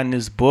behind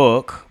this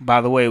book,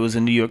 by the way, it was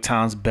a New York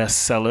Times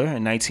bestseller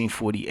in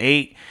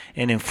 1948,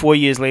 and then 4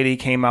 years later he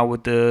came out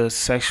with The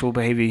Sexual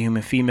Behavior of the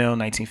Human Female in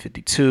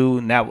 1952,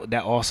 and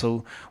that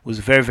also was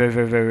very, very,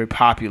 very, very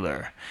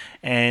popular.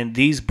 And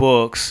these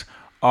books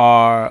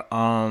are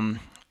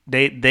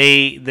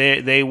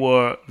they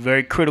were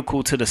very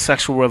critical to the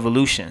sexual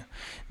revolution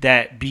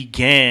that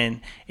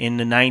began en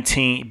masse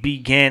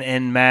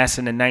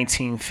in the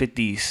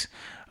 1950s.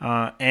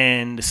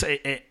 And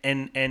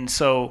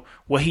so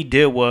what he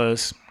did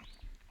was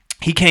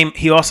he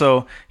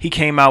founded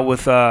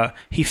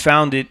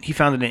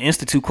an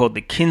institute called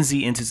the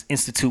Kinsey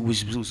Institute,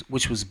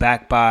 which was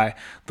backed by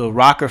the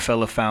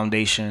Rockefeller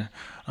Foundation,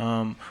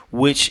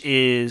 which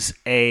is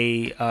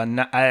I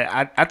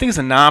think it's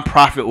a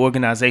nonprofit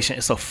organization.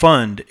 It's a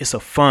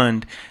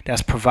fund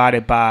that's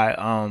provided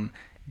by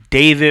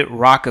David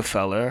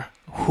Rockefeller,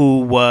 who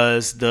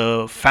was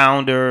the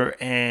founder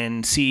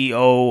and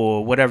CEO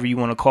or whatever you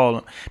want to call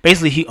him.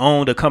 Basically, he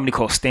owned a company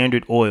called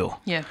Standard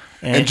Oil. Yeah.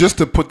 And just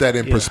to put that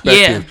in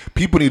perspective,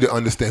 people need to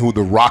understand who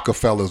the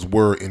Rockefellers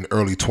were in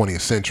early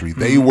 20th century.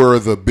 They were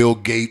the Bill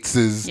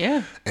Gateses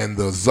and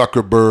the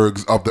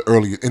Zuckerbergs of the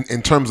early,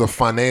 in terms of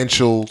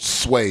financial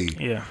sway.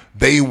 Yeah.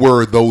 They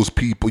were those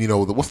people,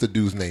 what's the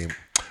dude's name?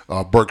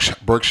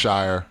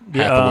 Berkshire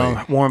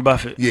Hathaway, Warren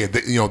Buffett. Yeah,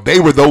 they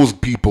were those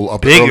people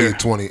of the early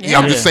 20s. Yeah,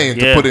 I'm just saying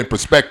to put it in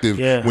perspective.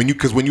 Yeah. When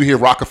you hear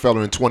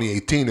Rockefeller in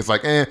 2018, it's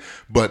like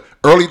but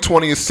early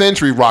 20th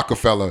century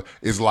Rockefeller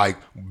is like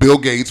Bill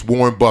Gates,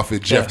 Warren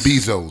Buffett, Jeff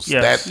Bezos.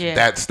 Yes.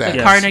 That's that.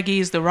 The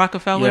Carnegies, the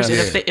Rockefellers,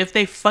 Yes. and if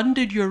they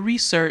funded your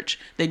research,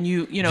 then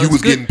you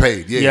was getting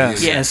paid.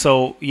 Yes. And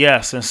so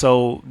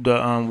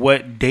the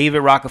what David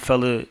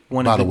Rockefeller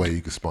wanted. By the way,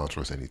 you can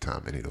sponsor us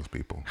anytime, any of those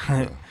people.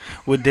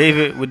 What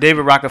David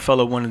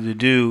Rockefeller wanted to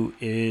do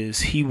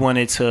is he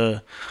wanted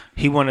to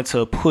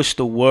push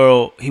the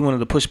world. He wanted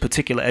to push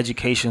particular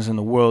educations in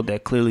the world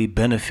that clearly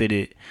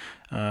benefited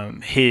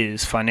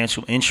his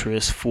financial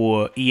interests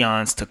for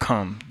eons to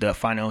come. The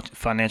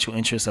financial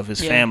interests of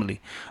his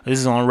family. This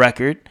is on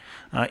record.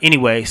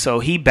 Anyway, so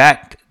he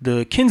backed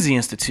the Kinsey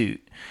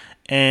Institute.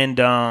 And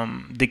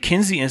the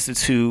Kinsey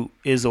Institute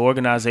is an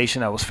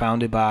organization that was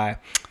founded by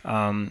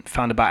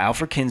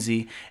Alfred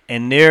Kinsey,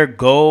 and their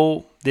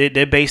goal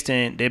they're based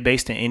in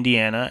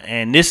Indiana,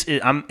 and this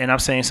is I'm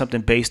saying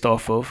something based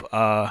off of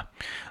the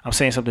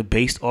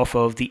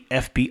FBI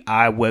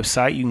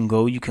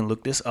website. You can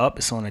look this up.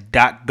 It's on a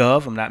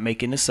 .gov. I'm not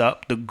making this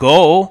up. The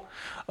goal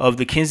of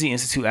the Kinsey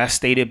Institute, as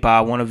stated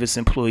by one of its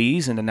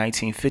employees in the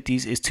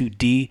 1950s, is to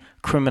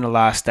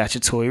decriminalize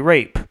statutory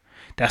rape.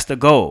 That's the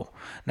goal.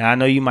 Now, I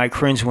know you might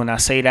cringe when I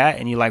say that,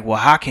 and you're like, well,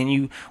 how can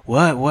you,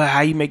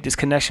 how you make this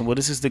connection? Well,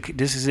 this is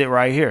it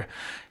right here.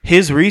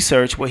 His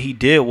research, what he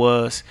did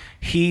was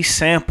he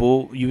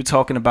sampled, you were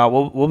talking about,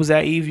 what was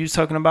that, Eve, you were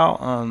talking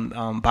about?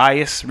 Research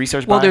bias?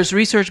 Well, there's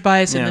research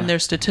bias, and then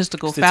there's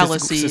statistical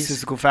fallacies.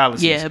 Statistical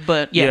fallacies. Yeah,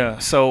 but yeah.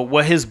 So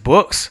what his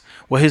books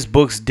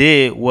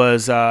did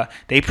was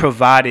they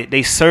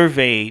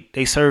surveyed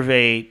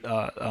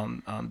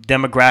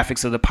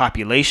demographics of the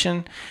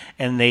population,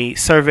 and they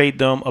surveyed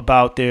them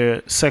about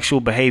their sexual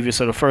behavior.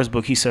 So the first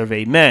book, he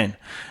surveyed men,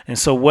 and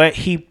so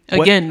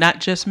not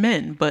just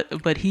men,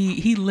 but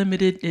he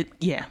limited it.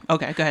 Yeah.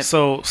 Okay. Go ahead.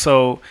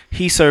 So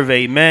he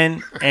surveyed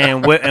men,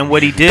 and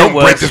what he did Don't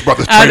was break this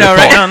brother's train of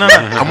thought. No.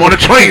 I'm on a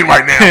train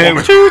right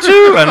now. Choo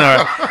choo.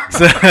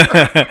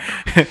 I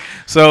know.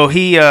 So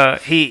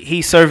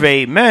he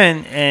surveyed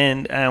men,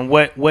 and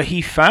what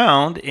he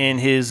found in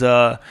his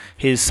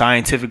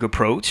scientific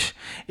approach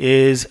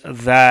is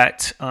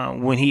that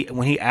when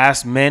he asked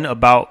men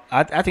about,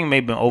 I think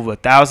maybe over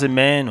 1,000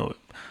 men or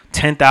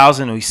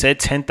 10,000, or he said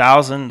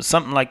 10,000,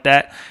 something like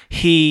that.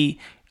 He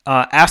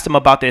asked them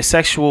about their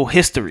sexual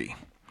history,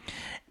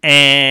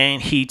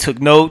 and he took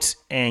notes,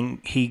 and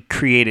he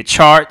created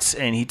charts,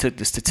 and he took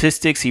the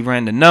statistics, he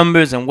ran the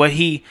numbers, and what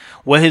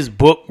his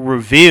book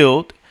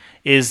revealed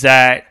is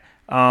that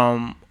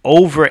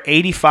over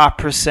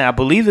 85%, I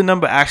believe the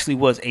number actually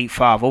was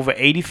 85, over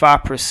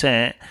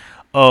 85%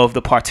 of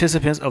the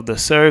participants of the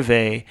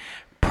survey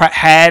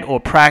had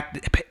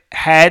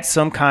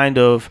some kind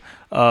of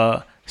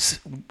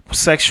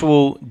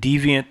sexual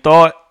deviant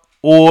thought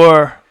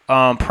or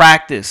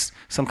practice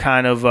some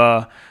kind of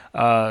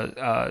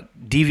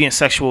deviant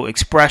sexual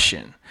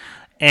expression,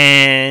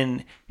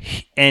 and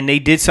they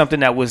did something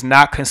that was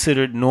not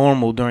considered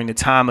normal during the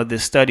time of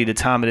this study, the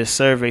time of this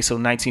survey, so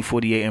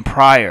 1948 and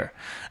prior.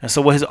 And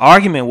so what his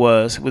argument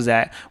was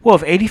that, well,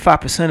 if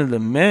 85% of the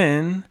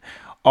men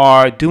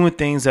are doing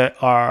things that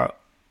are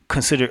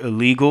considered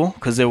illegal,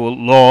 because there were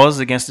laws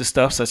against this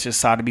stuff, such as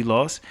sodomy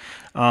laws,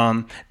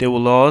 there were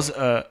laws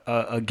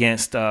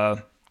against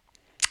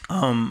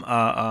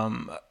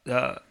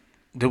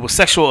there were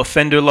sexual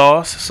offender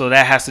laws, so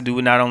that has to do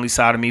with not only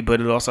sodomy, but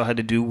it also had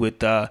to do with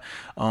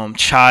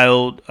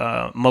child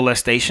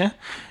molestation.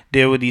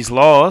 There were these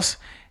laws.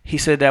 He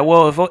said that,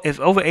 well, if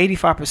over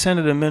 85%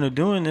 of the men are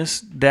doing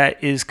this,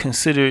 that is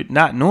considered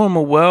not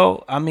normal.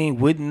 Well, I mean,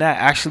 wouldn't that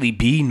actually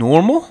be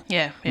normal?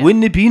 Yeah.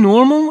 Wouldn't it be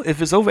normal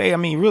if it's over? I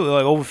mean, really,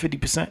 like over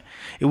 50%,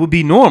 it would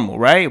be normal,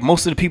 right?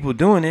 Most of the people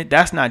doing it,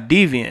 that's not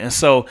deviant, and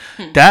so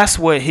that's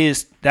what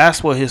his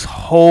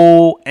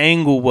whole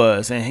angle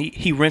was, and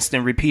he rinsed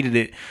and repeated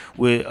it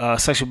with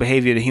sexual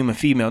behavior of the human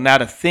female. Now,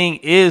 the thing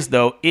is,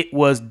 though, it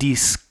was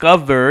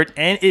discovered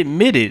and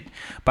admitted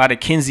by the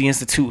Kinsey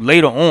Institute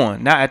later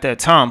on, not at that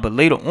time, but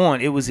later on,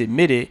 it was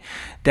admitted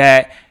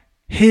that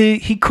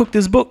he cooked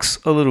his books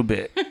a little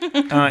bit.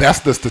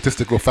 That's the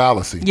statistical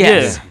fallacy.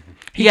 Yes.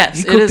 Yeah.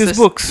 He cooked his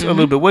books a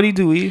little bit. What do you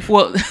do, Eve?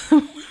 Well,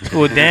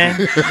 or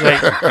Dan?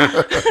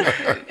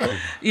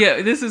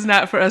 Yeah, this is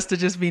not for us to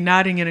just be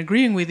nodding and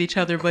agreeing with each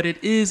other, but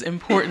it is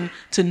important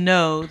to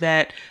know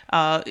that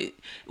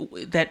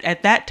that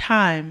at that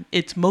time,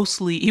 it's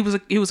mostly he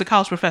was a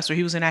college professor.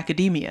 He was in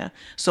academia,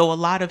 so a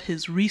lot of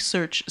his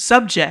research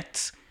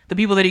subjects, the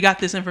people that he got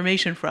this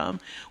information from,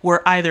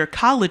 were either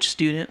college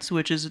students,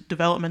 which is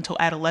developmental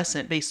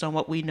adolescent based on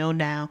what we know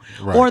now,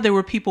 right, or there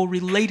were people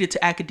related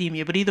to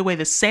academia. But either way,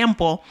 the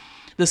sample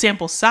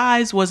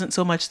size wasn't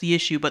so much the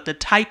issue, but the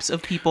types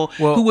of people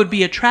who would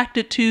be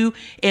attracted to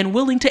and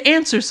willing to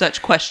answer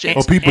such questions.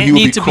 Or people he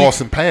would be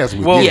crossing paths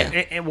with.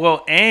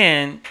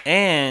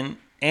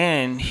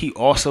 And he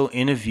also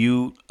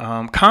interviewed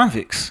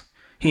convicts.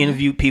 He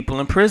interviewed people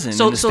in prison in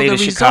the state of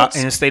Chicago,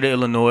 in the state of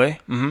Illinois.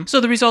 Mm-hmm. So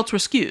the results were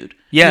skewed.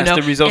 Yes,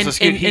 the results were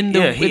skewed. He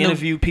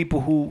interviewed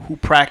people who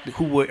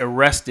were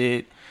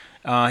arrested.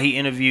 He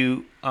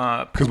interviewed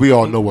because we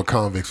all know what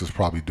convicts was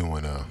probably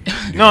doing.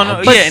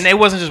 And it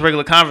wasn't just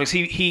regular convicts.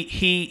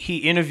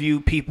 He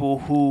interviewed people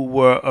who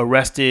were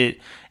arrested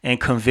and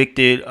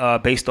convicted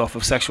based off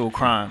of sexual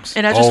crimes.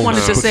 And I just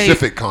wanted to say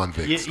specific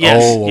convicts.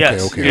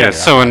 Okay. Yeah.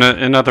 So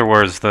in other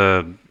words,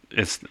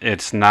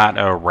 it's not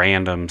a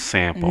random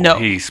sample. No.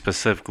 He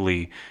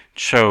specifically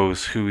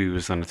chose who he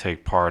was going to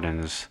take part in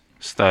his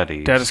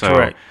study. That is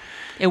correct.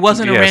 It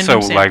wasn't a random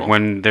sample. So like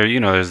when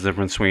there's a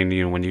difference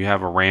between when you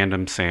have a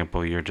random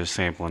sample, you're just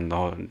sampling the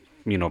whole,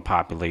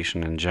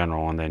 population in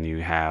general, and then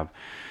you have,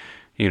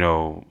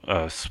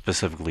 a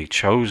specifically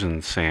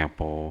chosen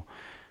sample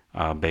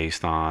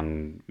based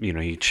on,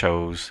 he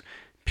chose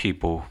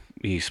people.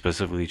 He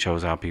specifically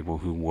chose out people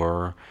who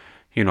were,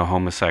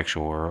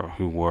 homosexual or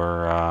who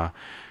were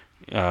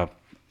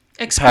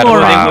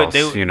exploring.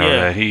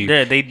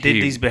 They did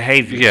these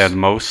behaviors. Yeah,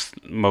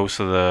 most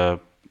of the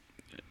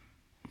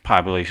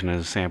population of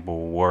the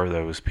sample were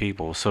those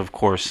people. So of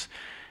course,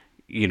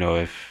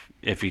 if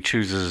he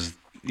chooses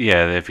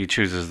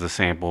the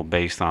sample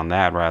based on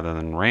that rather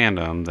than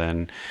random,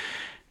 then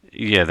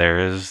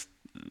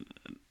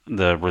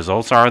the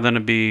results are going to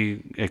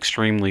be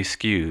extremely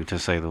skewed, to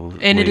say the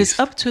least. And it is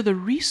up to the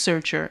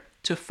researcher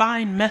to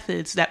find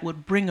methods that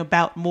would bring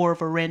about more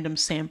of a random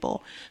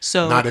sample.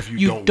 So not if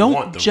you don't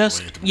want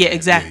just random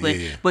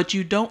exactly. Yeah. But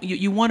you don't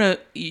you want to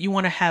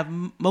have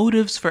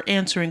motives for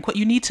answering.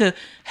 You need to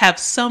have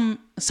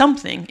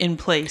something in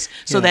place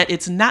so that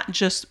it's not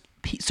just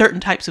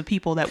certain types of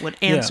people that would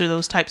answer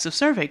those types of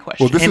survey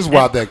questions. Well, this is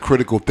why that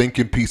critical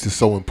thinking piece is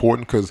so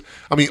important, because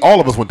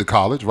all of us went to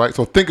college, right?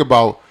 So think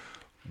about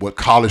what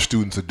college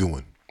students are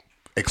doing,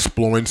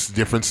 exploring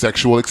different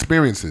sexual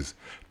experiences.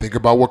 Think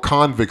about what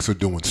convicts are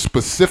doing,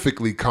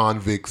 specifically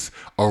convicts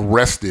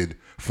arrested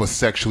for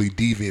sexually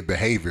deviant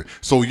behavior.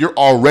 So you're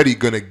already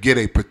going to get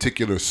a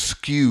particular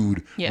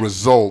skewed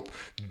result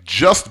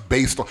just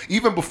based on,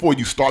 even before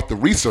you start the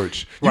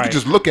research, you can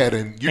just look at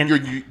it and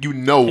you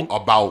know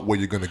about where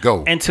you're going to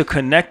go. And to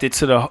connect it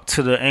to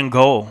the end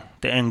goal,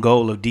 of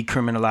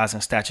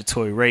decriminalizing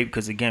statutory rape,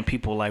 because again,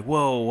 people are like,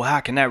 whoa, how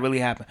can that really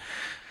happen?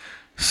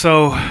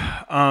 So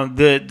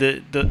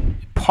the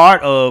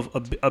part of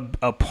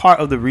a part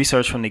of the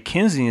research from the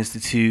Kinsey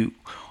Institute,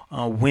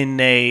 when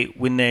they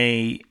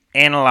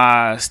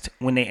analyzed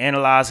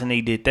and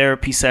they did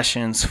therapy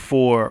sessions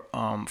for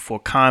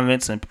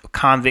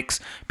convicts,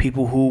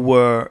 people who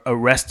were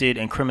arrested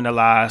and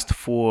criminalized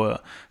for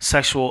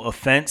sexual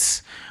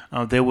offense.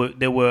 There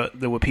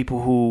were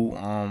people who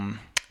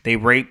they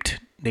raped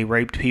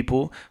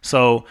people.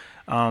 So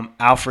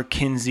Alfred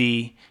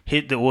Kinsey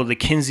the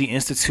Kinsey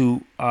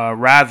Institute,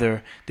 there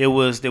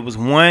was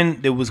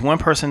one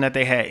person that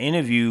they had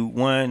interviewed,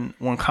 one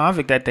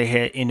convict that they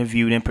had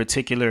interviewed in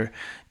particular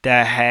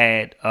that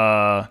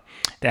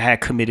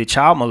had committed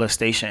child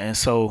molestation. And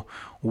so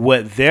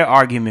what their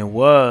argument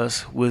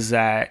was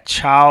that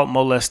child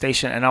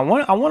molestation, and I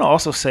want to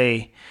also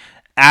say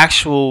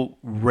actual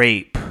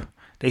rape.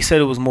 They said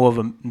it was more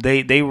of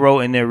they wrote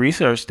in their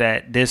research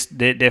that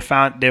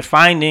their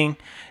finding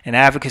and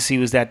advocacy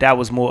was that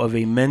was more of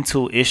a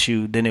mental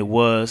issue than it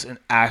was an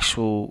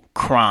actual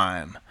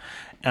crime.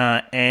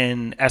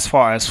 And as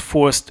far as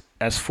forced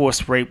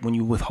rape, when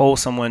you withhold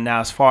someone, now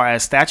as far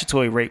as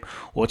statutory rape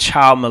or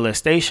child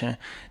molestation,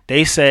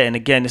 they said, and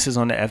again, this is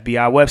on the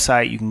FBI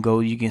website. You can go,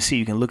 you can see,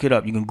 you can look it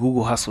up, you can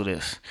Google hustle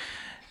this.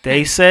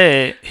 They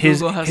said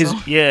his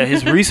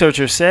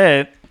researcher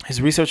said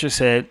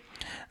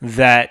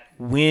that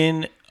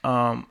when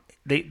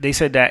they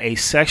said that a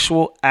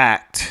sexual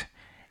act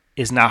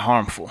is not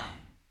harmful.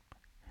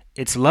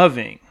 It's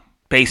loving,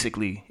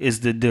 basically, is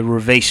the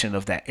derivation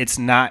of that. It's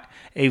not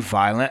a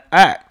violent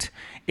act.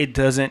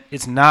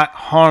 It's not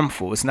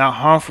harmful. It's not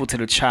harmful to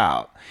the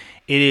child.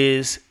 It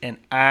is an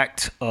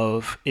act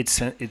of,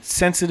 it's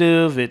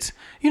sensitive. It's,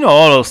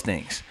 all those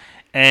things.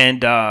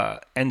 And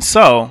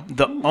so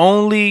the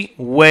only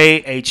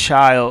way a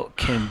child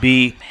can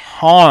be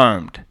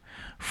harmed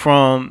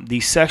from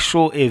the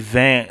sexual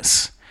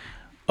advance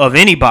of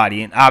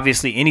anybody, and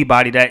obviously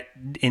anybody that,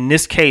 in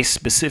this case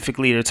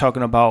specifically, they're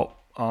talking about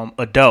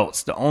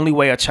adults. The only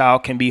way a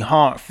child can be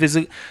harmed,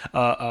 physically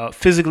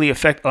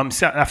affected,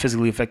 not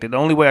physically affected. The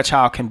only way a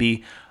child can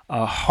be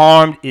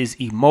harmed is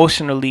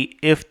emotionally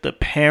if the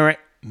parent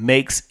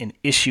makes an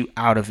issue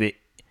out of it.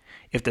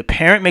 If the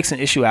parent makes an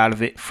issue out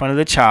of it in front of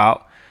the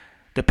child,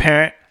 the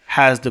parent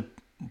has the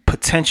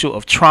potential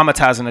of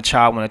traumatizing the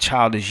child when a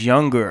child is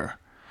younger.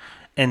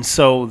 And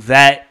so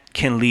that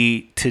can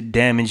lead to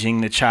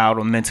damaging the child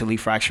or mentally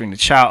fracturing the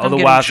child.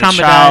 Otherwise, the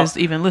child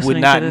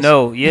would not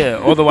know. Yeah.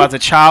 Otherwise, the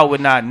child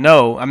would not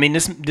know. I mean,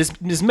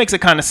 this makes a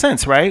kind of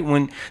sense, right?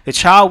 When the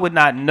child would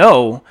not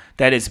know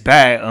that it's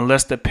bad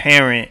unless the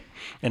parent.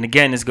 And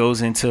again, this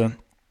goes into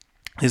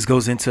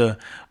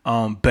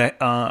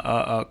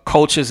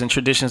cultures and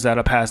traditions that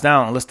are passed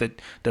down. Unless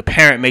the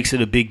parent makes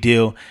it a big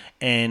deal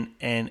and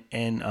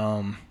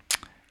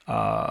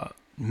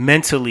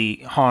mentally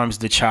harms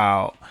the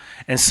child.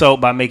 And so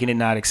by making it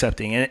not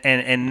accepting,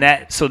 and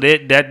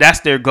that's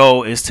their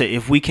goal, is to,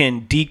 if we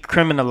can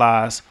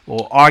decriminalize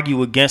or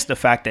argue against the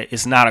fact that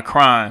it's not a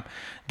crime,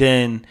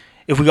 then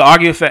if we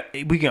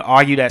can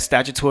argue that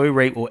statutory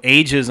rape or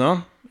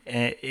ageism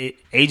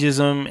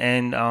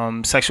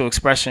and sexual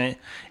expression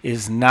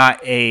is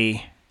not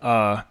a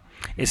crime,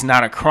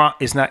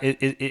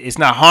 it's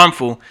not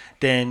harmful,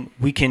 then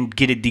we can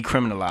get it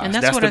decriminalized. And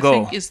that's what the I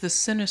goal. think is the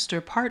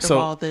sinister part of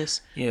all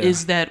this,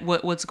 is that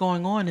what's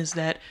going on is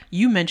that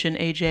you mentioned,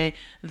 AJ,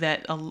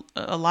 that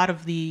a lot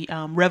of the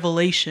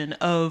revelation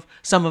of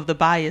some of the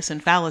bias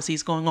and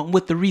fallacies going on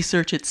with the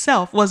research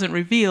itself wasn't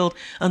revealed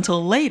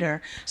until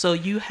later. So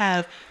you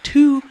have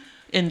 2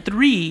 and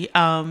 3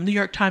 New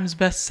York Times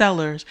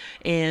bestsellers,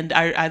 and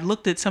I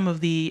looked at some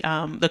of the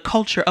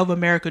culture of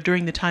America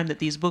during the time that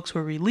these books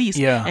were released,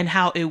 and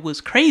how it was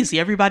crazy.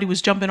 Everybody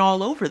was jumping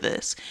all over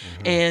this,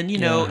 and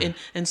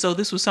and so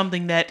this was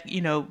something that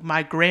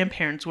my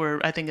grandparents were,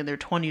 I think, in their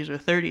 20s or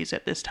 30s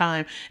at this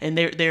time, and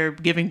they're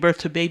giving birth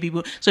to baby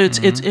boom. So it's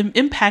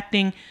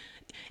impacting.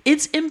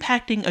 It's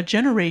impacting a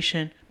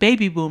generation,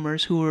 baby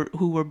boomers, who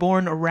were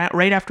born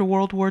right after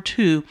World War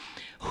II,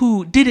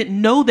 who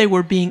didn't know they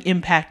were being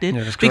impacted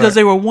because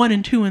they were 1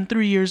 and 2 and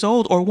 3 years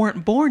old or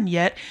weren't born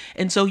yet.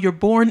 And so you're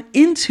born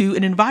into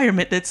an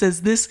environment that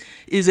says this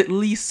is at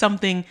least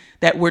something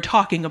that we're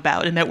talking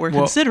about and that we're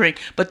considering.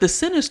 But the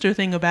sinister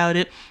thing about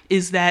it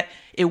is that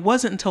it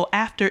wasn't until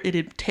after it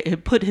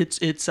had put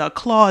its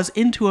claws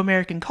into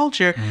American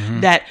culture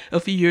that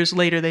a few years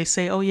later they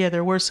say, oh yeah,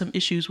 there were some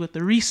issues with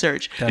the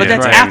research. But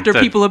that's after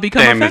people have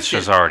become affected. The damage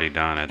is already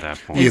done at that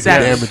point. Yeah,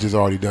 exactly. The damage is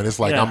already done. It's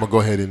like, I'm going to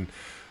go ahead and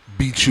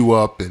beat you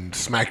up and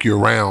smack you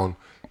around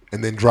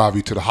and then drive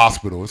you to the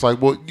hospital. It's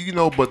like, well,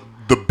 but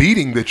the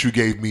beating that you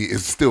gave me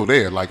is still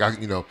there. Like,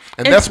 and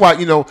that's why,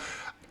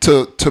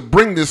 to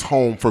bring this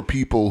home for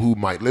people who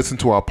might listen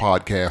to our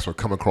podcast or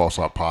come across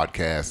our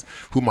podcast,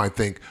 who might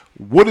think,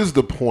 what is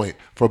the point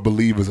for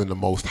believers in the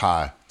Most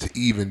High to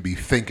even be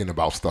thinking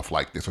about stuff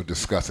like this or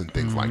discussing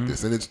things like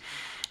this? And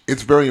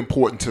it's very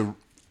important to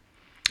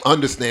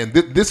understand.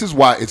 This is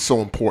why it's so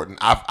important.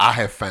 I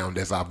have found,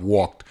 as I've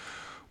walked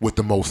with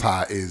the Most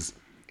High, is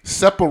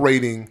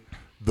separating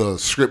the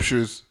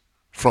scriptures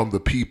from the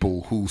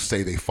people who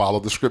say they follow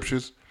the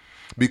scriptures.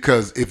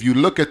 Because if you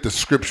look at the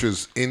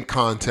scriptures in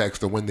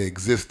context or when they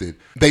existed,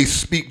 they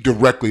speak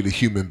directly to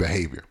human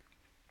behavior.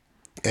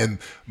 And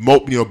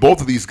both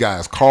of these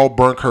guys, Carl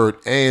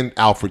Burnkert and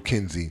Alfred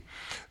Kinsey,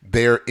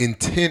 their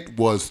intent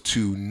was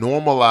to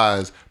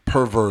normalize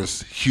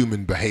perverse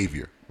human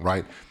behavior.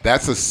 Right?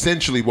 That's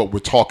essentially what we're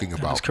talking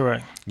about. That's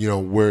correct.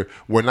 We're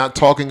not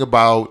talking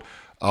about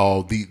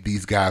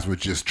these guys were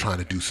just trying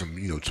to do some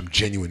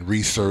genuine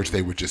research.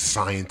 They were just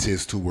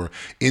scientists who were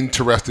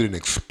interested in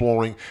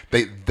exploring.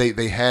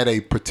 They had a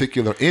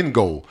particular end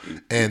goal,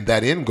 and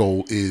that end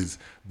goal is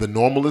the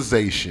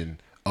normalization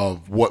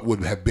of what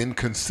would have been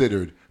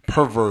considered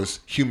perverse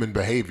human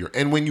behavior.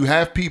 And when you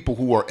have people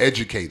who are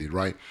educated,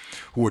 right,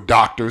 who are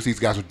doctors, these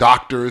guys are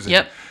doctors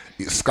and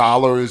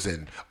scholars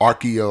and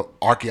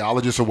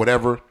archaeologists or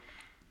whatever.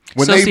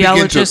 When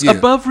sociologists,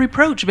 above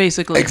reproach,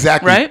 basically.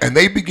 Exactly. Right? And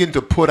they begin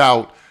to put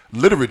out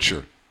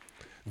literature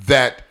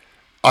that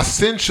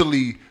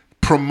essentially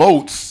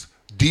promotes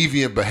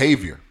deviant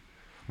behavior.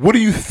 What do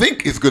you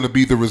think is going to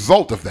be the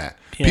result of that?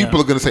 Yeah.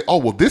 People are going to say, oh,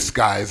 well, this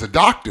guy is a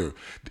doctor.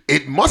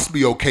 It must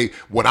be okay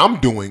what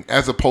I'm doing,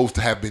 as opposed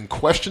to have been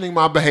questioning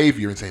my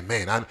behavior and saying,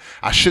 man,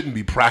 I shouldn't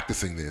be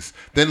practicing this.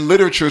 Then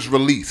literature is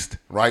released,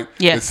 right?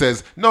 Yeah. It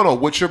says, no,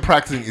 what you're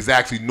practicing is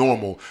actually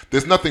normal.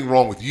 There's nothing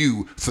wrong with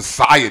you.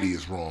 Society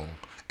is wrong.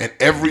 And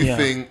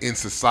everything in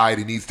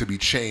society needs to be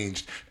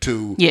changed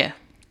to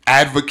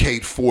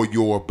advocate for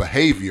your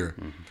behavior.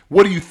 Mm-hmm.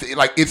 What do you think?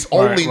 Like, it's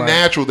only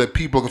natural that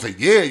people can say,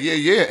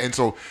 yeah. And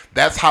so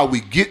that's how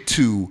we get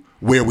to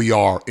where we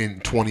are in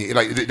 20.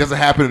 Like, it doesn't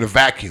happen in a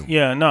vacuum.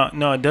 Yeah,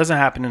 no, it doesn't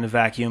happen in a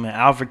vacuum. And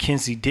Alfred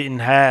Kinsey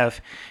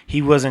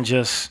he wasn't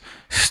just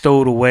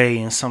stowed away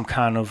in some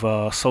kind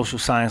of social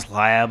science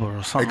lab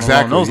or something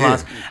along those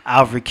lines.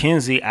 Alfred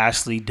Kinsey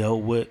actually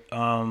dealt with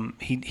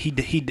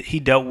he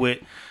dealt with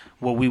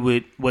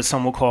what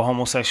some would call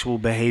homosexual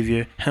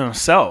behavior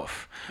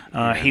himself.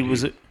 He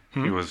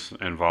was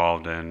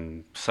involved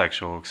in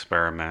sexual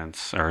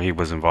experiments, or he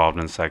was involved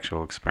in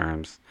sexual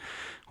experiments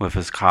with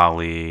his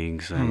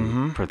colleagues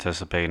and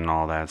participate in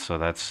all that. So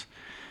that's,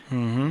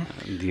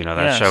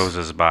 that shows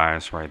his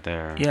bias right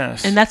there.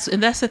 Yes. And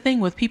that's the thing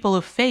with people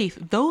of faith.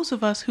 Those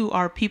of us who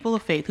are people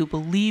of faith, who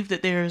believe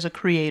that there is a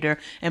creator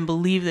and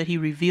believe that he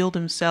revealed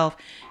himself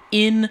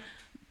in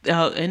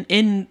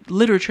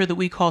literature that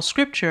we call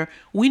scripture,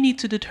 we need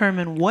to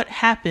determine what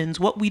happens,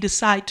 what we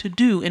decide to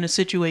do in a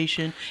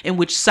situation in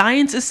which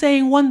science is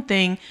saying one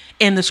thing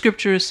and the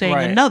scripture is saying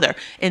another.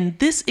 And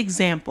this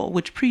example,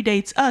 which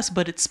predates us,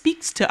 but it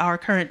speaks to our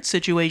current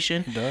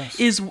situation,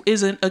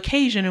 is an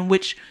occasion in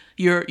which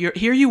you're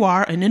here you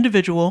are, an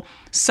individual,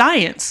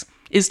 science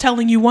is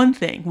telling you one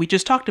thing. We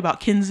just talked about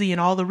Kinsey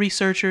and all the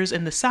researchers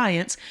and the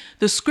science.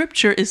 The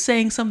scripture is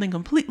saying something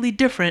completely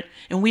different,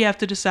 and we have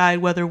to decide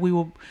whether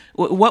what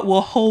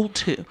we'll hold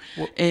to.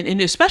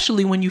 And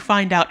especially when you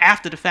find out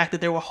after the fact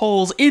that there were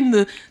holes in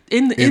the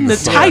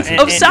type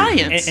of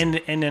science.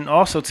 And then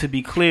also, to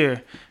be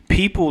clear,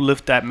 people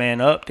lift that man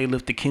up. They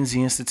lift the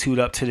Kinsey Institute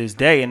up to this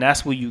day, and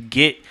that's where you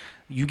get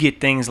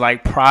things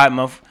like Pride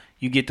Month.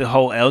 You get the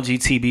whole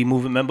LGTB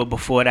movement. Remember,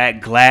 before that,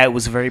 GLAAD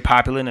was very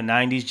popular in the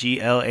 90s,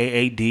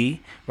 GLAAD,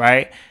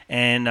 right?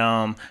 And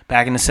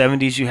back in the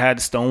 70s, you had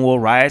the Stonewall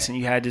riots, and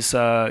you had this,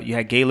 you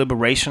had gay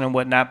liberation and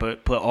whatnot.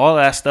 But all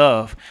that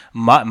stuff,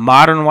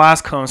 modern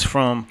wise, comes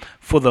from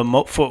for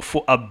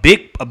a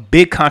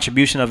big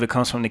contribution of it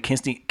comes from the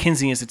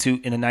Kinsey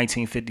Institute in the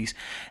 1950s.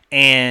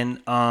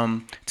 And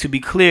to be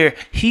clear,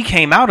 he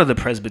came out of the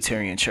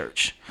Presbyterian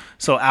Church.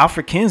 So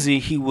Alfred Kinsey,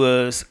 he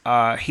was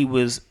a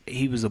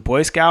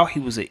Boy Scout. He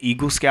was an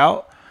Eagle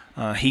Scout.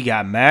 He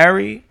got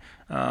married,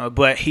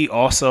 but he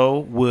also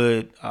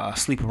would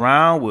sleep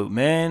around with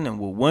men and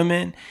with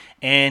women.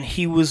 And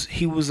he was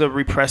a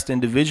repressed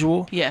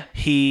individual. Yeah.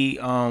 He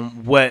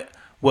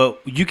Well,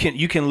 you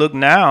can look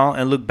now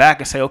and look back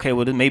and say, okay,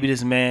 well, maybe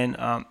this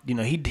man,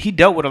 he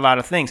dealt with a lot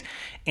of things,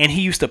 and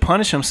he used to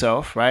punish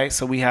himself, right?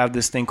 So we have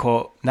this thing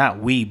called,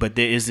 but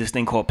there is this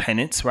thing called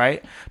penance,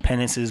 right?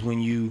 Penance is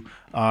when you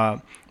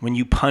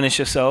punish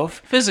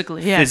yourself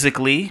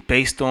physically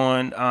based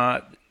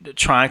on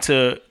trying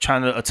to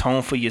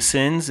atone for your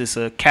sins. It's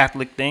a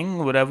Catholic thing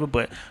or whatever,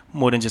 but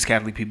more than just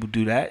Catholic people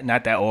do that.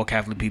 Not that all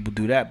Catholic people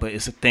do that, but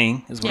it's a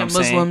thing, is what I'm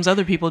saying. Muslims,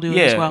 other people do it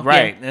as well.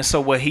 Right. And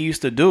so what he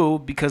used to do,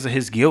 because of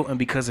his guilt and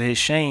because of his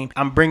shame,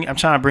 I'm trying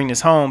to bring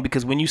this home,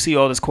 because when you see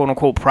all this quote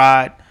unquote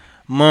Pride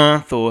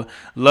Month or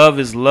love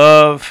is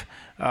love,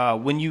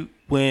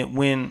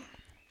 when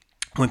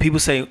people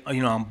say,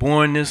 I'm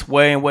born this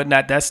way and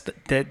whatnot,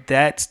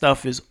 that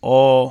stuff is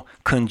all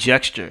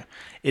conjecture.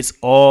 It's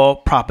all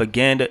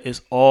propaganda.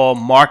 It's all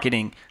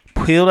marketing.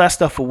 Peel that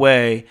stuff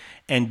away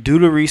and do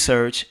the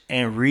research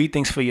and read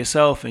things for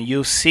yourself, and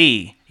you'll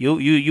see.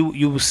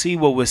 You will see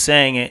what we're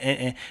saying,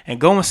 and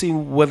go and see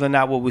whether or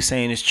not what we're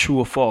saying is true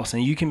or false,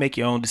 and you can make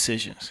your own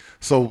decisions.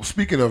 So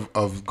speaking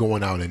of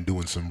going out and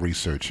doing some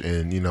research,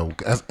 and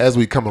as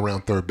we come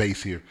around third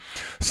base here,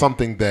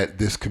 something that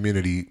this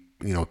community,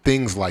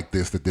 things like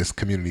this that this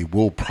community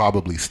will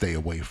probably stay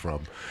away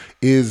from,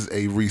 is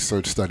a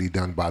research study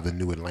done by the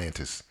New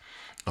Atlantis.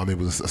 It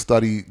was a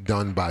study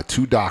done by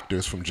two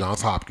doctors from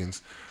Johns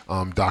Hopkins,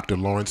 Dr.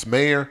 Lawrence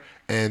Mayer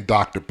and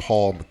Dr.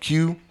 Paul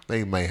McHugh.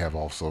 They may have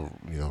also,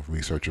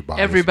 researcher bias.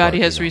 Everybody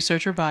has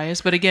researcher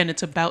bias, but again,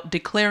 it's about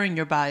declaring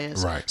your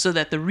bias, right, so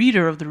that the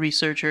reader of the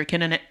researcher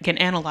can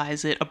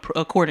analyze it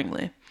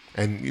accordingly.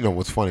 And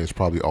what's funny is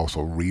probably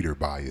also reader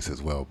bias as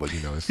well, but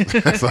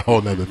that's a whole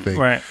nother thing.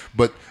 Right.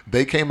 But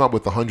they came up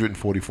with a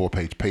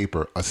 144-page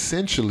paper,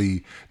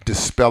 essentially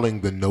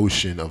dispelling the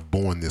notion of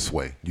born this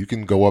way. You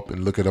can go up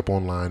and look it up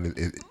online.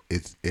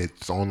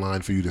 It's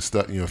online for you to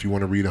study. If you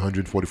want to read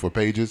 144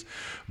 pages.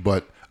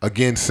 But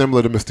again,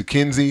 similar to Mr.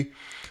 Kinsey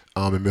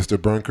and Mr.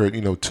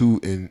 Bernhardt, two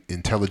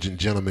intelligent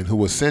gentlemen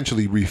who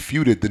essentially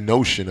refuted the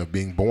notion of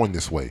being born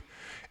this way.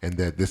 And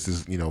that this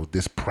is,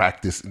 this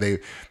practice.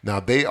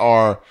 They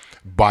are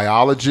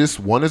biologists.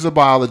 One is a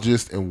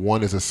biologist and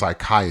one is a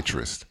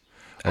psychiatrist.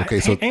 Okay,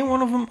 so isn't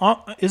one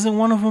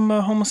of them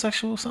a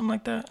homosexual or something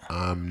like that?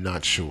 I'm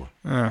not sure.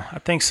 I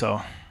think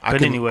so.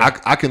 Anyway,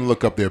 I can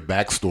look up their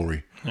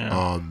backstory.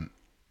 Yeah.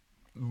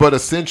 But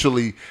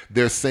essentially,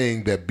 they're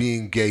saying that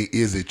being gay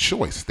is a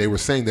choice. They were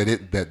saying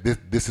that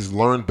this is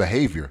learned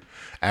behavior.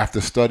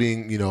 After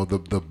studying,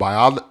 the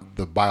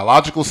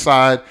biological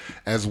side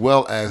as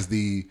well as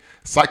the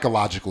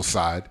psychological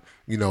side,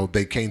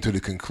 they came to the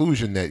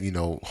conclusion that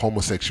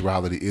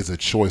homosexuality is a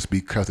choice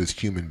because it's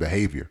human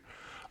behavior.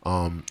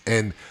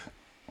 And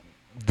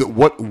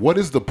what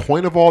is the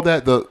point of all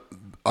that?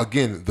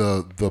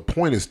 The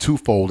point is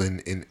twofold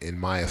in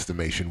my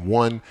estimation.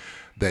 One,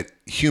 that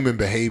human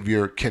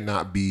behavior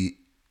cannot be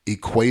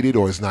equated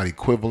or is not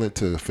equivalent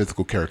to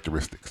physical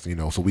characteristics.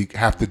 So we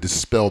have to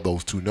dispel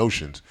those two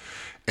notions.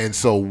 And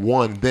so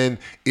then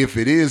if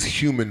it is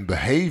human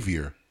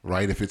behavior,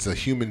 right, if it's a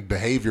human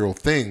behavioral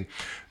thing,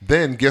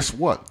 then guess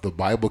what? The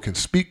Bible can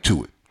speak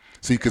to it.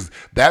 See, because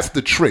that's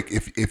the trick.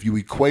 If you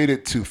equate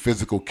it to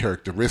physical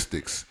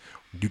characteristics,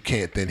 you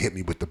can't then hit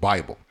me with the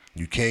Bible.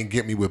 You can't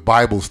get me with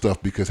Bible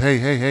stuff because,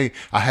 hey,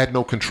 I had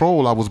no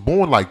control. I was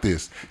born like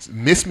this.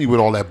 Miss me with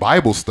all that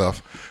Bible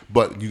stuff.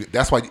 But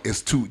that's why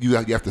it's two. You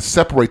have to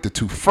separate the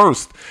two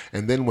first.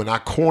 And then when I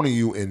corner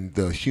you in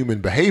the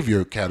human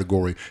behavior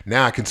category,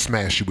 now I can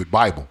smash you with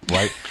Bible,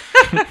 right?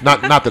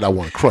 not that I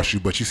want to crush you,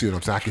 but you see what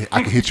I'm saying?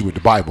 I can hit you with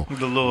the Bible.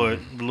 The Lord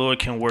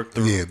can work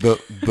through. Yeah,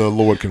 the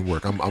Lord can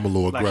work. I'm a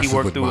little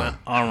aggressive with mine. Like he worked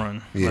through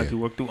Aaron. Yeah. Like he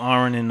worked through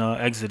Aaron in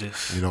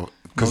Exodus.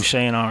 Moshe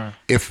and Aaron.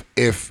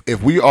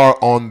 If we are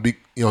on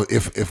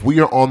if we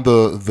are on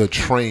the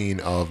train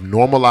of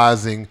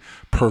normalizing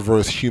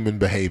perverse human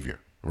behavior,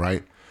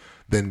 right?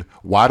 Then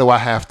why do I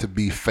have to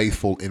be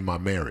faithful in my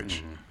marriage?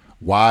 Mm-hmm.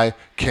 Why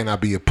can't I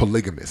be a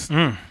polygamist?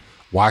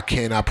 Why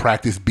can't I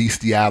practice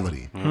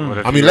bestiality?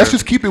 I mean, let's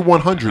just keep it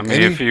 100. I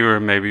mean, if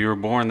maybe you were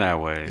born that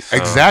way. So,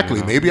 exactly.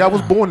 You know, maybe I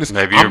was born this.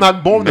 I'm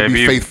not born to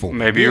be faithful.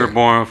 Maybe you were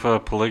born with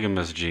a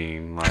polygamous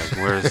gene. Like,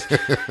 where's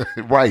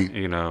right?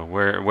 You know,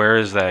 where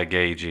is that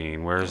gay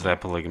gene? Where is that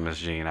polygamous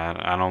gene?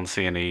 I don't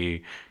see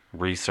any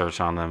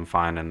research on them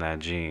finding that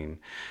gene.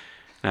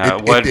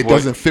 It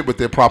doesn't fit with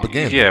their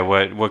propaganda. Yeah.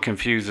 What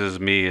confuses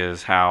me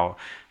is how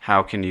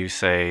can you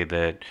say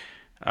that,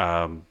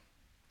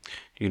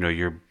 you know,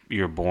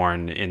 you're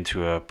born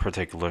into a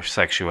particular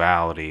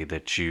sexuality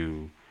that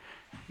you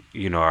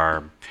know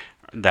are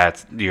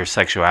that your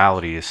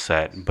sexuality is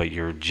set, but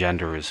your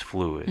gender is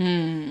fluid.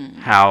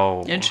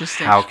 How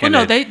interesting? How can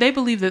they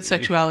believe that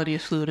sexuality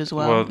is fluid as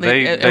well.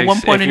 At one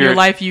point in your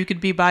life, you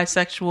could be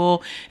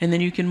bisexual, and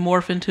then you can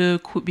morph into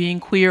being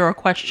queer or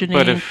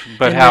questioning.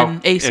 But how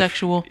then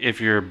asexual?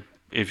 If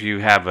you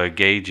have a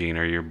gay gene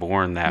or you're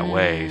born that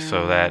way,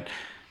 so that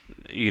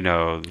you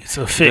know it's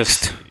a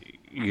fixed.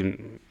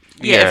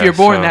 If you're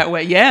born that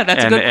way,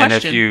 that's a good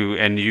question.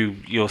 And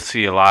you'll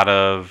see a lot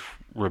of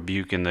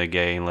rebuke in the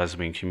gay and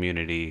lesbian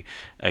community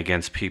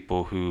against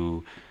people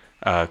who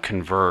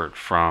convert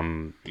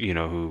from, you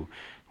know, who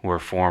were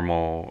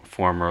former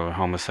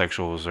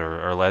homosexuals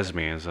or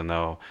lesbians, and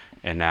now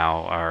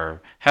are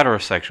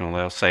heterosexual.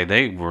 They'll say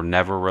they were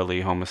never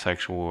really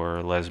homosexual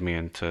or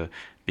lesbian to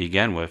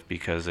begin with,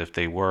 because if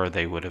they were,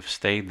 they would have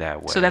stayed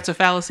that way. So that's a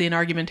fallacy in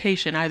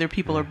argumentation. Either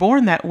people are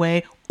born that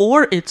way,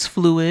 or it's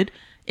fluid.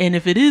 And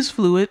if it is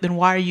fluid, then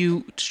why are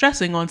you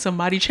stressing on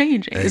somebody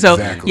changing?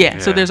 Exactly.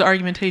 So there's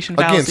argumentation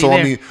fallacy there.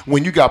 I mean,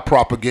 when you got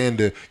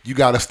propaganda, you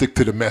got to stick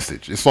to the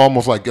message. It's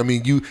almost like, I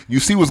mean, you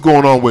see what's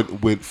going on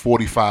with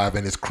 45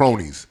 and his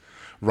cronies,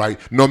 right?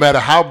 No matter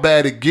how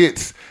bad it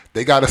gets,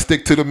 they got to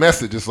stick to the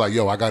message. It's like,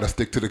 yo, I got to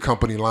stick to the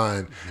company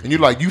line. And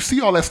you're like, you see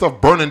all that stuff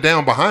burning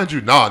down behind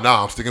you? Nah,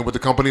 I'm sticking with the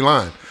company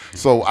line.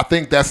 So I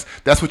think that's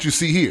what you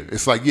see here.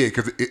 It's like,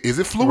 because is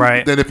it fluid?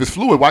 Right. Then if it's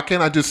fluid, why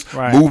can't I just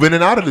move in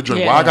and out of the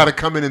joint? Why I got to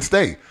come in and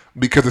stay?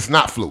 Because it's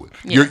not fluid.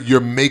 Yeah.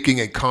 You're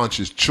making a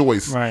conscious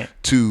choice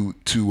to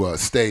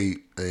stay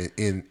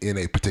in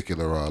a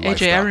particular lifestyle.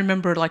 AJ, I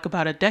remember like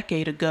about a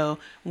decade ago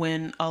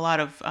when a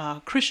lot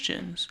of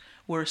Christians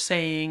were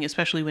saying,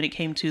 especially when it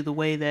came to the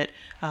way that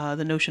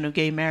the notion of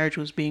gay marriage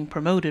was being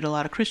promoted, a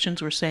lot of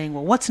Christians were saying,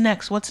 well, what's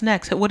next? What's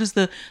next? What is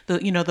the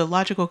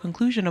logical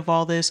conclusion of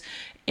all this?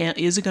 And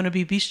is it going to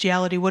be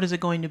bestiality? What is it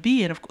going to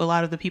be? And a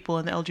lot of the people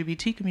in the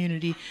LGBT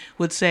community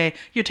would say,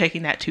 you're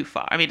taking that too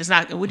far. I mean, it's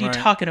not, what are you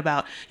talking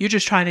about? You're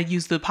just trying to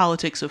use the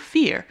politics of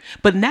fear.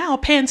 But now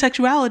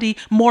pansexuality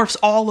morphs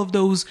all of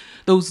those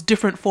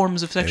different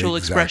forms of sexual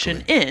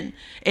expression in.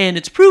 And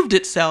it's proved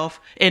itself,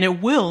 and it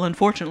will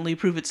unfortunately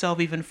prove itself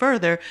even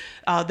further,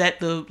 that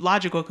the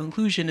logical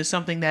conclusion is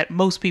something that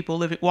most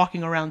people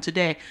walking around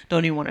today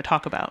don't even want to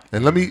talk about.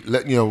 And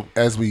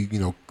as we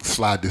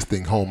slide this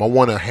thing home, I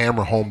want to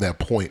hammer home that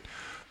point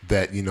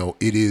that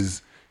it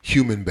is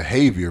human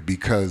behavior,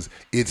 because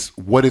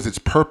what is its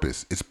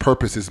purpose? Its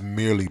purpose is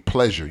merely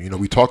pleasure.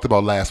 We talked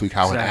about last week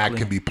how an act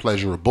can be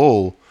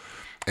pleasurable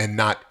and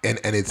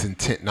its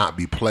intent not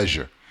be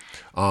pleasure.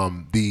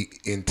 The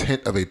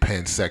intent of a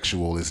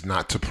pansexual is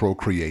not to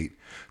procreate,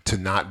 to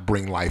not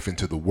bring life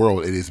into the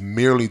world. It is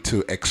merely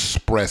to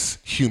express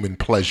human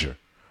pleasure.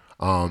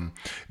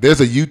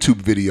 There's a YouTube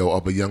video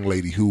of a young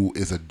lady who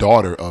is a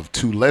daughter of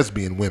two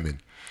lesbian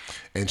women,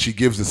 and she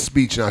gives a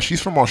speech. Now, she's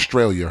from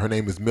Australia. Her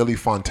name is Millie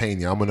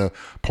Fontania. I'm going to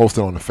post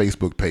it on the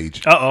Facebook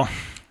page.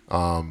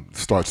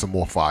 Start some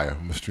more fire.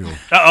 I'm going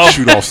to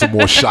shoot off some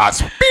more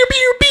shots. Pew,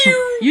 pew,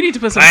 pew. You need to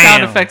put some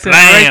sound effects in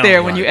right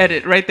there when you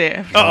edit, right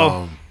there.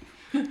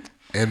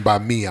 And by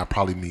me, I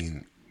probably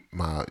mean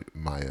my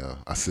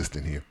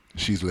assistant here.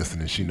 She's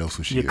listening. She knows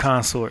who she is. Your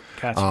consort.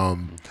 Gotcha.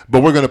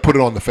 But we're going to put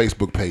it on the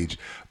Facebook page.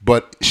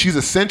 But she's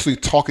essentially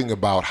talking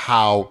about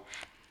how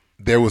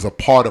there was a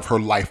part of her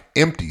life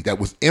that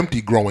was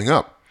empty growing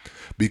up,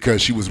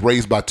 because she was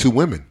raised by two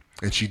women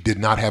and she did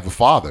not have a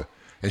father.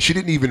 And she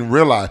didn't even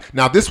realize.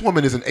 Now, this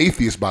woman is an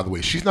atheist, by the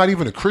way. She's not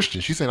even a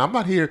Christian. She's saying, I'm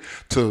not here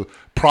to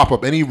prop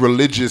up any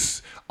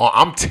religious.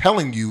 I'm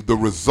telling you the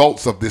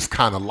results of this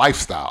kind of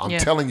lifestyle. I'm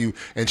telling you.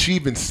 And she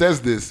even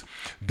says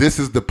this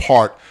is the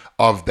part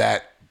of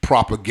that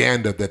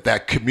propaganda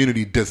that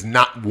community does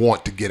not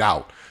want to get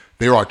out.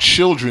 There are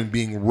children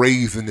being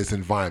raised in this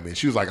environment.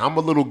 She was like, I'm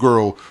a little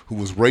girl who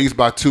was raised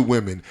by two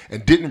women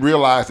and didn't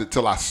realize it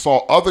till I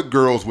saw other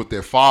girls with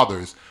their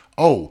fathers.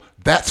 Oh,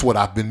 that's what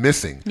I've been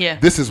missing. Yeah.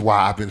 This is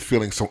why I've been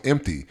feeling so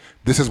empty.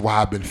 This is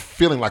why I've been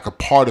feeling like a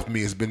part of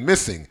me has been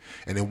missing.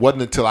 And it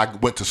wasn't until I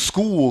went to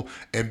school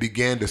and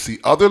began to see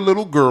other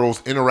little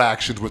girls'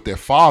 interactions with their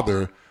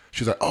father.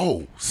 She's like,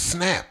 oh,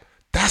 snap.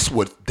 That's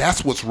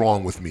what's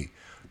wrong with me.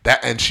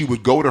 And she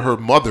would go to her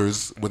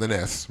mother's with an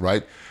S,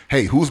 right?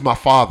 Hey, who's my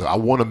father? I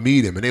want to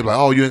meet him. And they'd be like,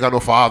 oh, you ain't got no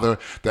father.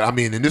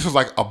 And this was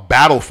like a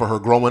battle for her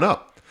growing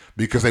up,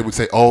 because they would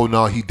say, oh,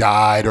 no, he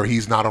died, or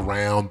he's not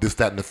around, this,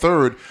 that, and the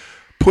third,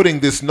 putting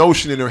this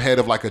notion in her head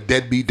of like a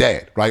deadbeat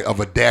dad, right? Of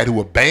a dad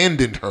who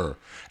abandoned her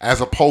as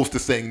opposed to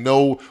saying,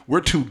 no,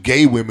 we're two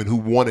gay women who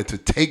wanted to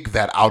take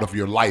that out of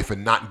your life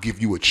and not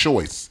give you a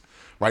choice,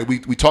 right?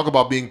 We talk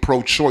about being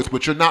pro-choice,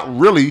 but you're not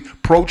really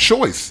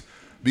pro-choice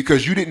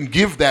because you didn't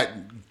give that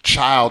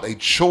child a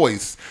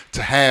choice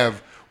to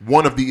have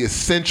one of the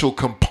essential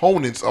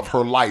components of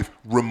her life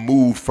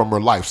removed from her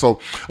life. So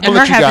I'm gonna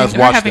let you guys watch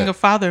that. Her having a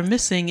father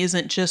missing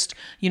isn't just,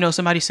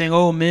 somebody saying,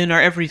 "Oh, men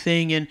are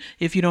everything," and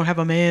if you don't have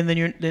a man,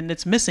 then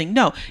it's missing.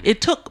 No, it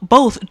took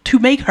both to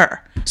make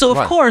her. So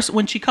of course,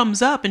 when she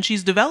comes up and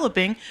she's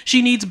developing,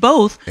 she needs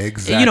both.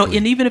 Exactly.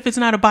 And even if it's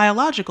not a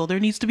biological, there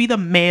needs to be the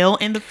male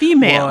and the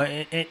female.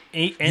 Well,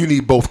 you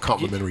need both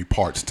complementary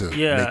parts to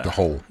make the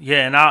whole.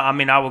 Yeah, and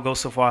I would go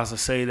so far as to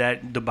say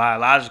that the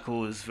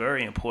biological is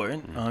very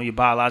important. Your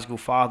biological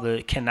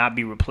father cannot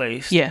be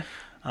replaced. Yeah.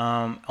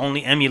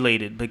 Only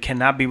emulated, but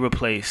cannot be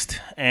replaced.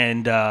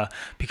 And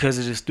because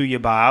it is through your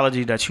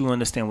biology that you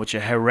understand what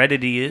your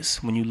heredity is.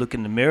 When you look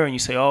in the mirror and you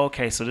say, "Oh,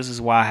 okay, so this is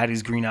why I had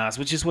these green eyes,"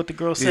 which is what the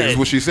girl said. Yeah, that's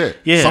what she said.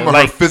 Yeah, some of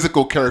her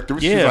physical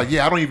characteristics. She's like,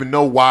 I don't even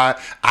know why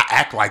I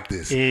act like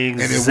this. Exactly.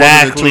 And it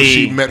wasn't until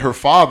she met her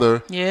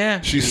father. Yeah.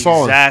 She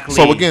saw it.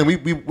 So again,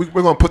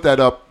 we're gonna put that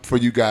up for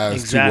you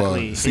guys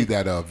to see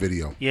that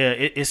video. Yeah,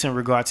 it's in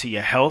regard to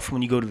your health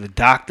when you go to the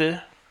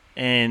doctor.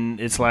 And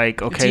it's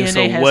like, okay, DNA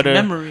so has what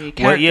memory,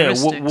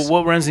 characteristics.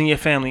 what runs in your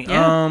family?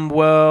 Yeah.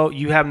 Well,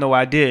 you have no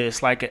idea.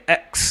 It's like an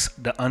X,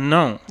 the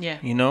unknown. Yeah.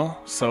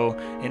 So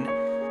and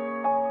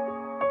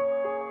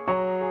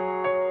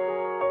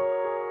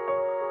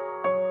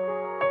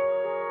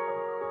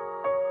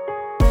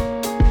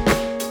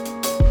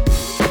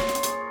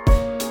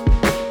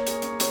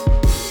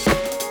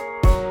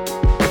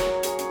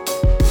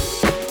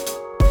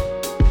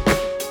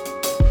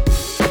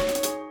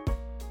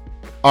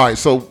all right,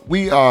 so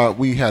we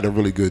had a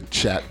really good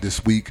chat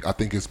this week. I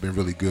think it's been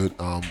really good.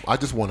 I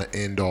just want to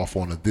end off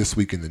on a This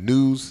Week in the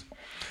News.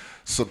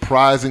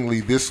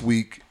 Surprisingly, this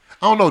week,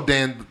 I don't know,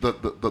 Dan,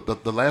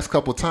 the last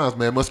couple of times,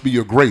 man, it must be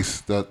your grace.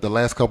 The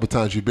last couple of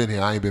times you've been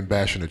here, I ain't been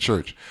bashing the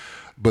church.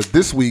 But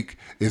this week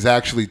is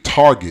actually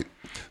Target.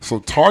 So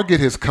Target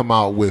has come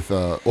out with,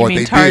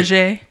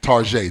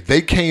 Target?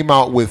 They came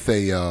out with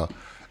a...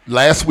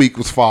 last week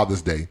was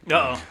Father's Day.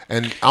 Uh-oh.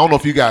 And I don't know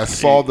if you guys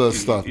saw the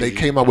stuff. They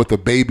came out with the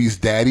Baby's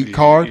Daddy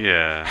card.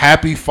 Yeah.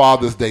 Happy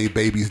Father's Day,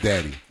 Baby's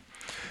Daddy.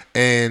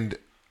 And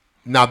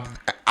now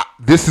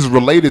this is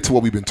related to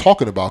what we've been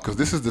talking about because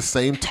this is the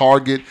same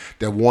Target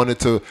that wanted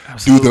to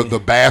do the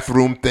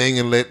bathroom thing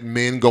and let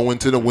men go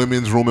into the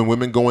women's room and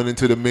women going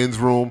into the men's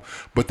room.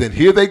 But then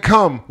here they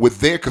come with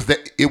because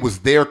it was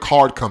their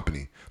card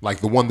company,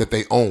 like the one that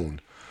they own.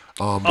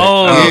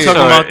 Talking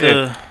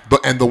about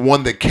and the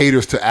one that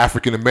caters to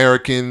African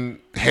American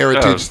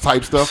heritage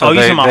type stuff. So you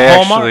talking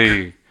about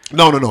Hallmark?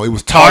 No. It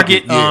was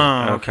Target.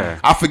 Yeah. Okay.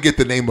 I forget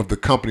the name of the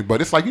company,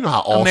 but it's like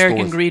how all American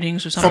stores,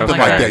 Greetings or something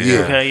like that. Yeah.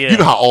 Okay, yeah. You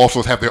know how all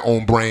stores have their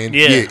own brand.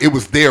 Yeah. It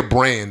was their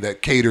brand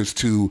that caters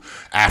to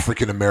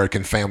African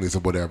American families or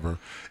whatever.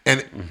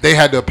 And they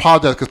had to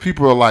apologize because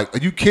people are like, "Are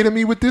you kidding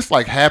me with this?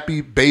 Like Happy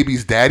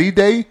Baby's Daddy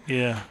Day?"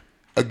 Yeah.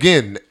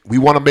 Again, we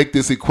want to make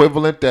this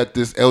equivalent that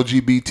this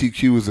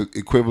LGBTQ is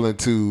equivalent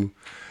to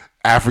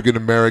African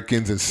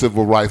Americans and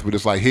civil rights, but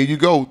it's like, here you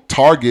go,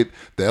 Target,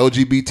 the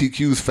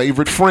LGBTQ's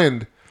favorite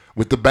friend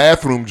with the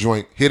bathroom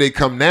joint. Here they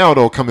come now,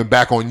 though, coming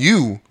back on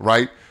you,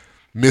 right?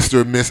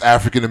 Mr. and Miss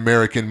African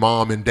American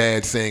mom and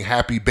dad saying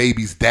Happy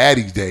Baby's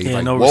Daddy Day. Yeah,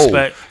 like, no whoa,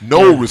 respect.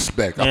 no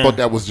respect. I Yeah. thought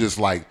that was just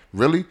like,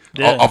 really?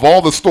 Yeah. Of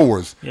all the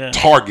stores, Yeah.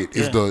 Target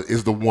is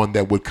Yeah. the one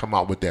that would come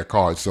out with that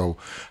card. So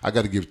I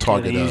got to give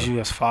Target They use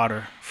you as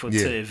fodder to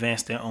Yeah.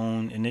 advance their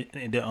own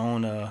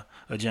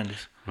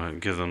agendas. Well,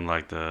 give them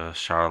like the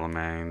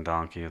Charlemagne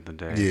donkey of the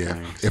day. Yeah,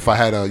 thing. if I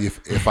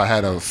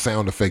had a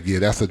sound effect,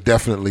 that's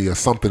definitely a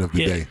something of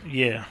the day.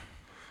 Yeah.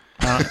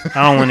 I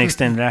don't want to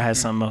extend it. I had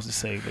something else to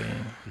say, but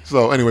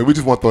So anyway, we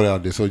just want to throw that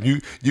out there. So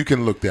you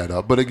can look that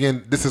up. But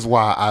again, this is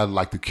why I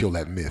like to kill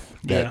that myth.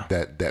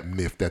 That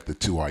myth that the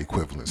two are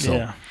equivalent.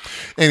 So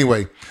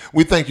anyway,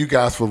 we thank you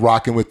guys for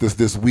rocking with us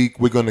this week.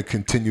 We're going to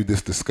continue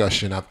this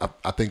discussion.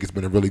 I think it's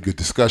been a really good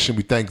discussion.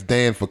 We thank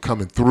Dan for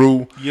coming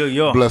through,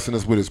 blessing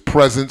us with his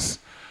presence.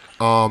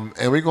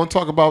 And we're going to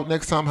talk about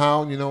next time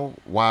how,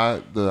 why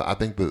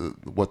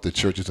what the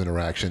church's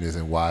interaction is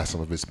and why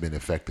some of it's been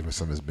effective and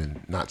some has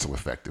been not so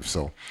effective.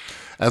 So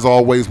as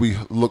always, we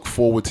look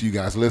forward to you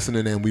guys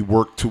listening and we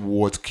work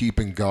towards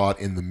keeping God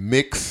in the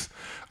mix.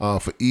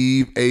 For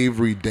Eve,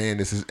 Avery, Dan,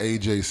 this is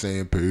AJ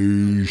saying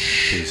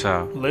peace. Peace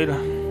out. Later.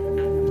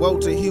 Woe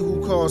to he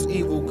who calls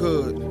evil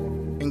good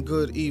and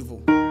good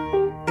evil.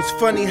 It's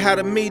funny how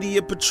the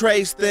media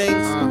portrays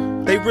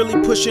things. They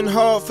really pushing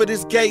hard for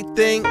this gay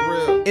thing.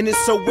 And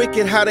it's so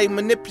wicked how they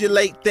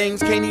manipulate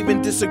things. Can't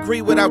even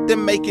disagree without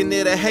them making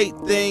it a hate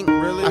thing.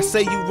 I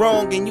say you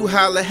wrong and you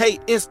holler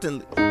hate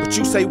instantly. But But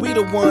you say we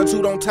the ones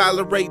who don't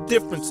tolerate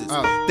differences.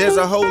 There's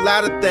a whole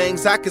lot of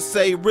things I could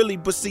say really,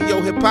 but see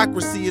your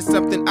hypocrisy is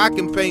something I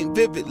can paint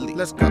vividly.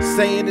 Let's go.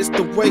 Saying it's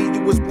the way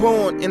you was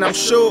born, and I'm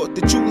sure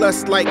that you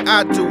lust like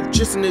I do,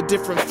 just in a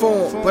different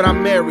form. But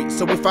I'm married,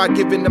 so if I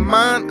give in to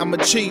mine, I'm a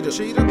cheater.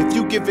 If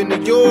you give in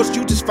to yours,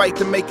 you just fight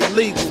to make it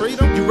legal.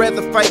 You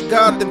rather fight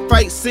God than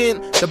fight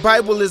sin. The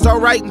Bible is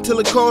alright until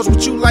it calls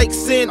what you like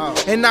sin.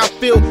 And I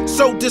feel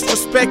so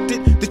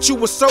disrespected that you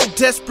were so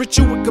desperate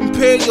you would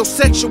compare your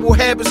sexual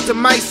habits to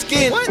my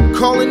skin.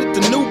 Calling it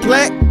the new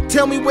black?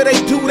 Tell me where they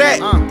do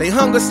that. They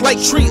hung us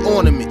like tree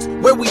ornaments.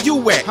 Where were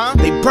you at?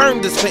 They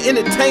burned us for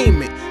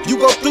entertainment. You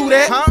go through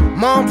that?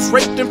 Moms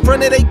raped in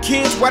front of their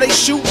kids while they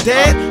shoot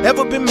dad.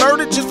 Ever been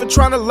murdered just for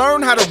trying to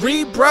learn how to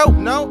read, bro?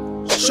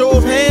 No? Show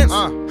of hands?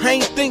 I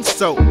ain't think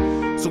so.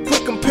 So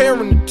quit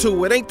comparing the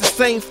two, it ain't the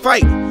same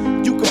fight.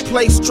 You can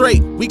play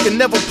straight, we can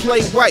never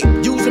play white.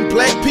 Using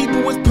black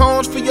people as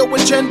pawns for your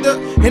agenda.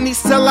 And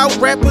these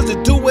sellout rappers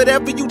that do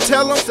whatever you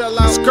tell them.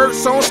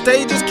 Skirts on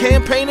stages,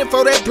 campaigning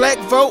for that black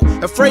vote.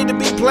 Afraid to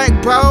be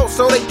blackballed,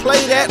 so they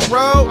play that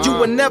role. You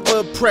were never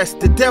oppressed,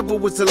 the devil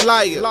was a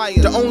liar.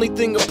 The only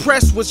thing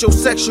oppressed was your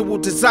sexual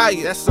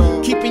desire. That's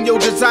all. Keeping your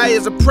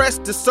desires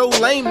oppressed is so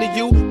lame to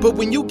you. But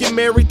when you get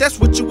married, that's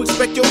what you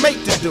expect your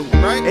mate to do.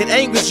 It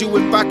angers you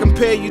if I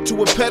compare you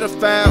to a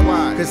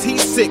pedophile. Cause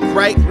he's sick,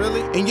 right?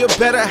 Really? And you're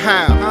better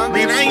how?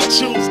 Man, I ain't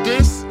choose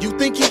this. You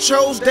think he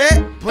chose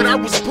that? But I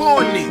was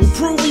born this.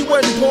 Well, prove he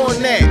wasn't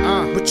born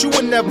that. But you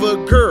were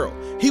never a girl.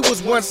 He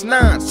was once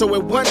 9, so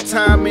at one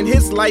time in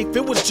his life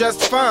it was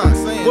just fine.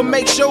 What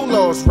makes your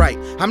laws right?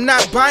 I'm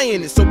not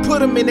buying it, so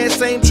put him in that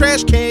same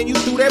trash can you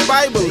threw that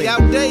Bible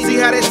in. See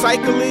how that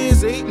cycle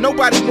is?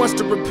 Nobody wants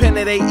to repent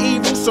of their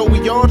evil, so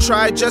we all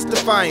try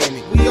justifying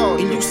it.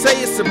 And you say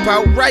it's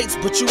about rights,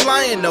 but you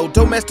lying though.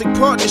 Domestic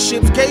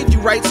partnerships gave you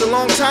rights a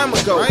long time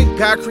ago.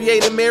 God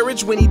created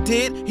marriage when he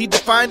did, he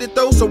defined it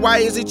though. So why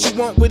is it you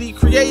want what he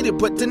created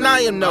but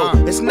deny him? No,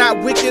 it's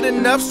not wicked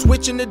enough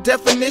switching the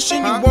definition.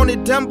 You want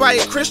it done by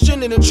a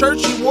Christian in a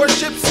church you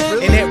worships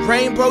in. And that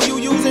rainbow you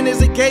using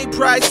is a gay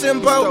pride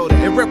symbol.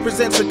 It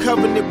represents a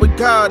covenant with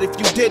God if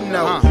you didn't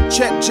know.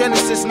 Check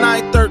Genesis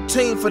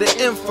 9:13 for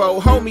the info.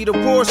 Homie, the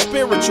war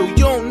spiritual, you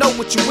don't know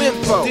what you in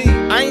for.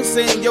 I ain't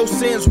saying your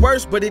sin's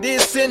worse, but it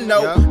is sin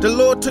though. The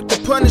Lord took the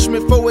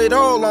punishment for it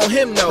all on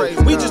him though.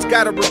 We just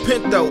gotta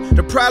repent though.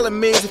 The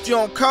problem is if you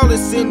don't call it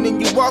sin,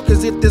 then you walk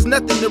as if there's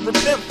nothing to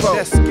repent for.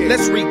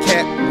 Let's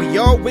recap. We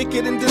all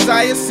wicked and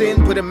desire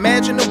sin, but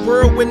imagine a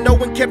world where no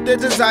one kept their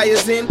desires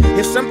in.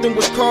 If something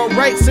was called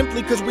right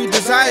simply cause we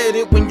desired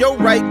it, when your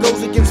right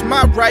goes against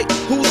my right,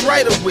 who's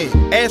right or win?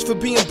 As for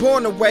being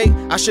born away,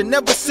 I should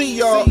never see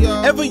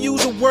y'all ever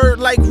use a word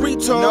like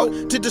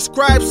retard to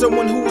describe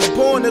someone who was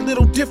born a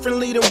little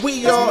differently than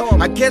we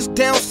are. I guess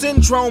Down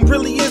syndrome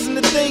really isn't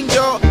a thing,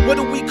 y'all. What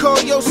do we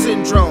call your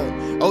syndrome?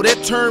 Oh,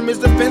 that term is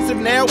offensive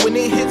now when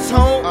it hits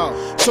home.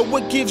 So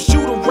what gives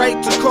you the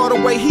right to call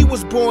the way he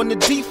was born a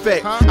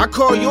defect? I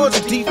call yours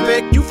a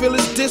defect, you feel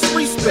it's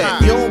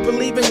disrespect. You don't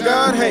believe in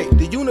God? Hey,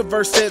 the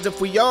universe says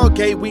if we all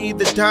gay, we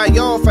either die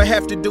off or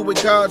have to do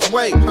it God's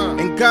way.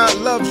 And God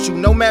loves you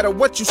no matter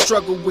what you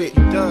struggle with.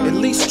 At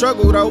least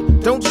struggle though,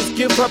 don't just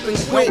give up and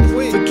quit.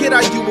 Forget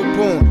how you were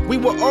born. We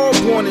were all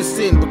born in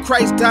sin, but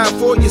Christ died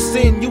for your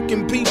sin. You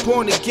can be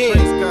born again.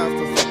 Praise God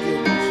for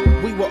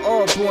forgiveness. We were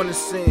all born in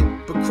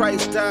sin, but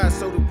Christ died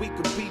so that we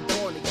could be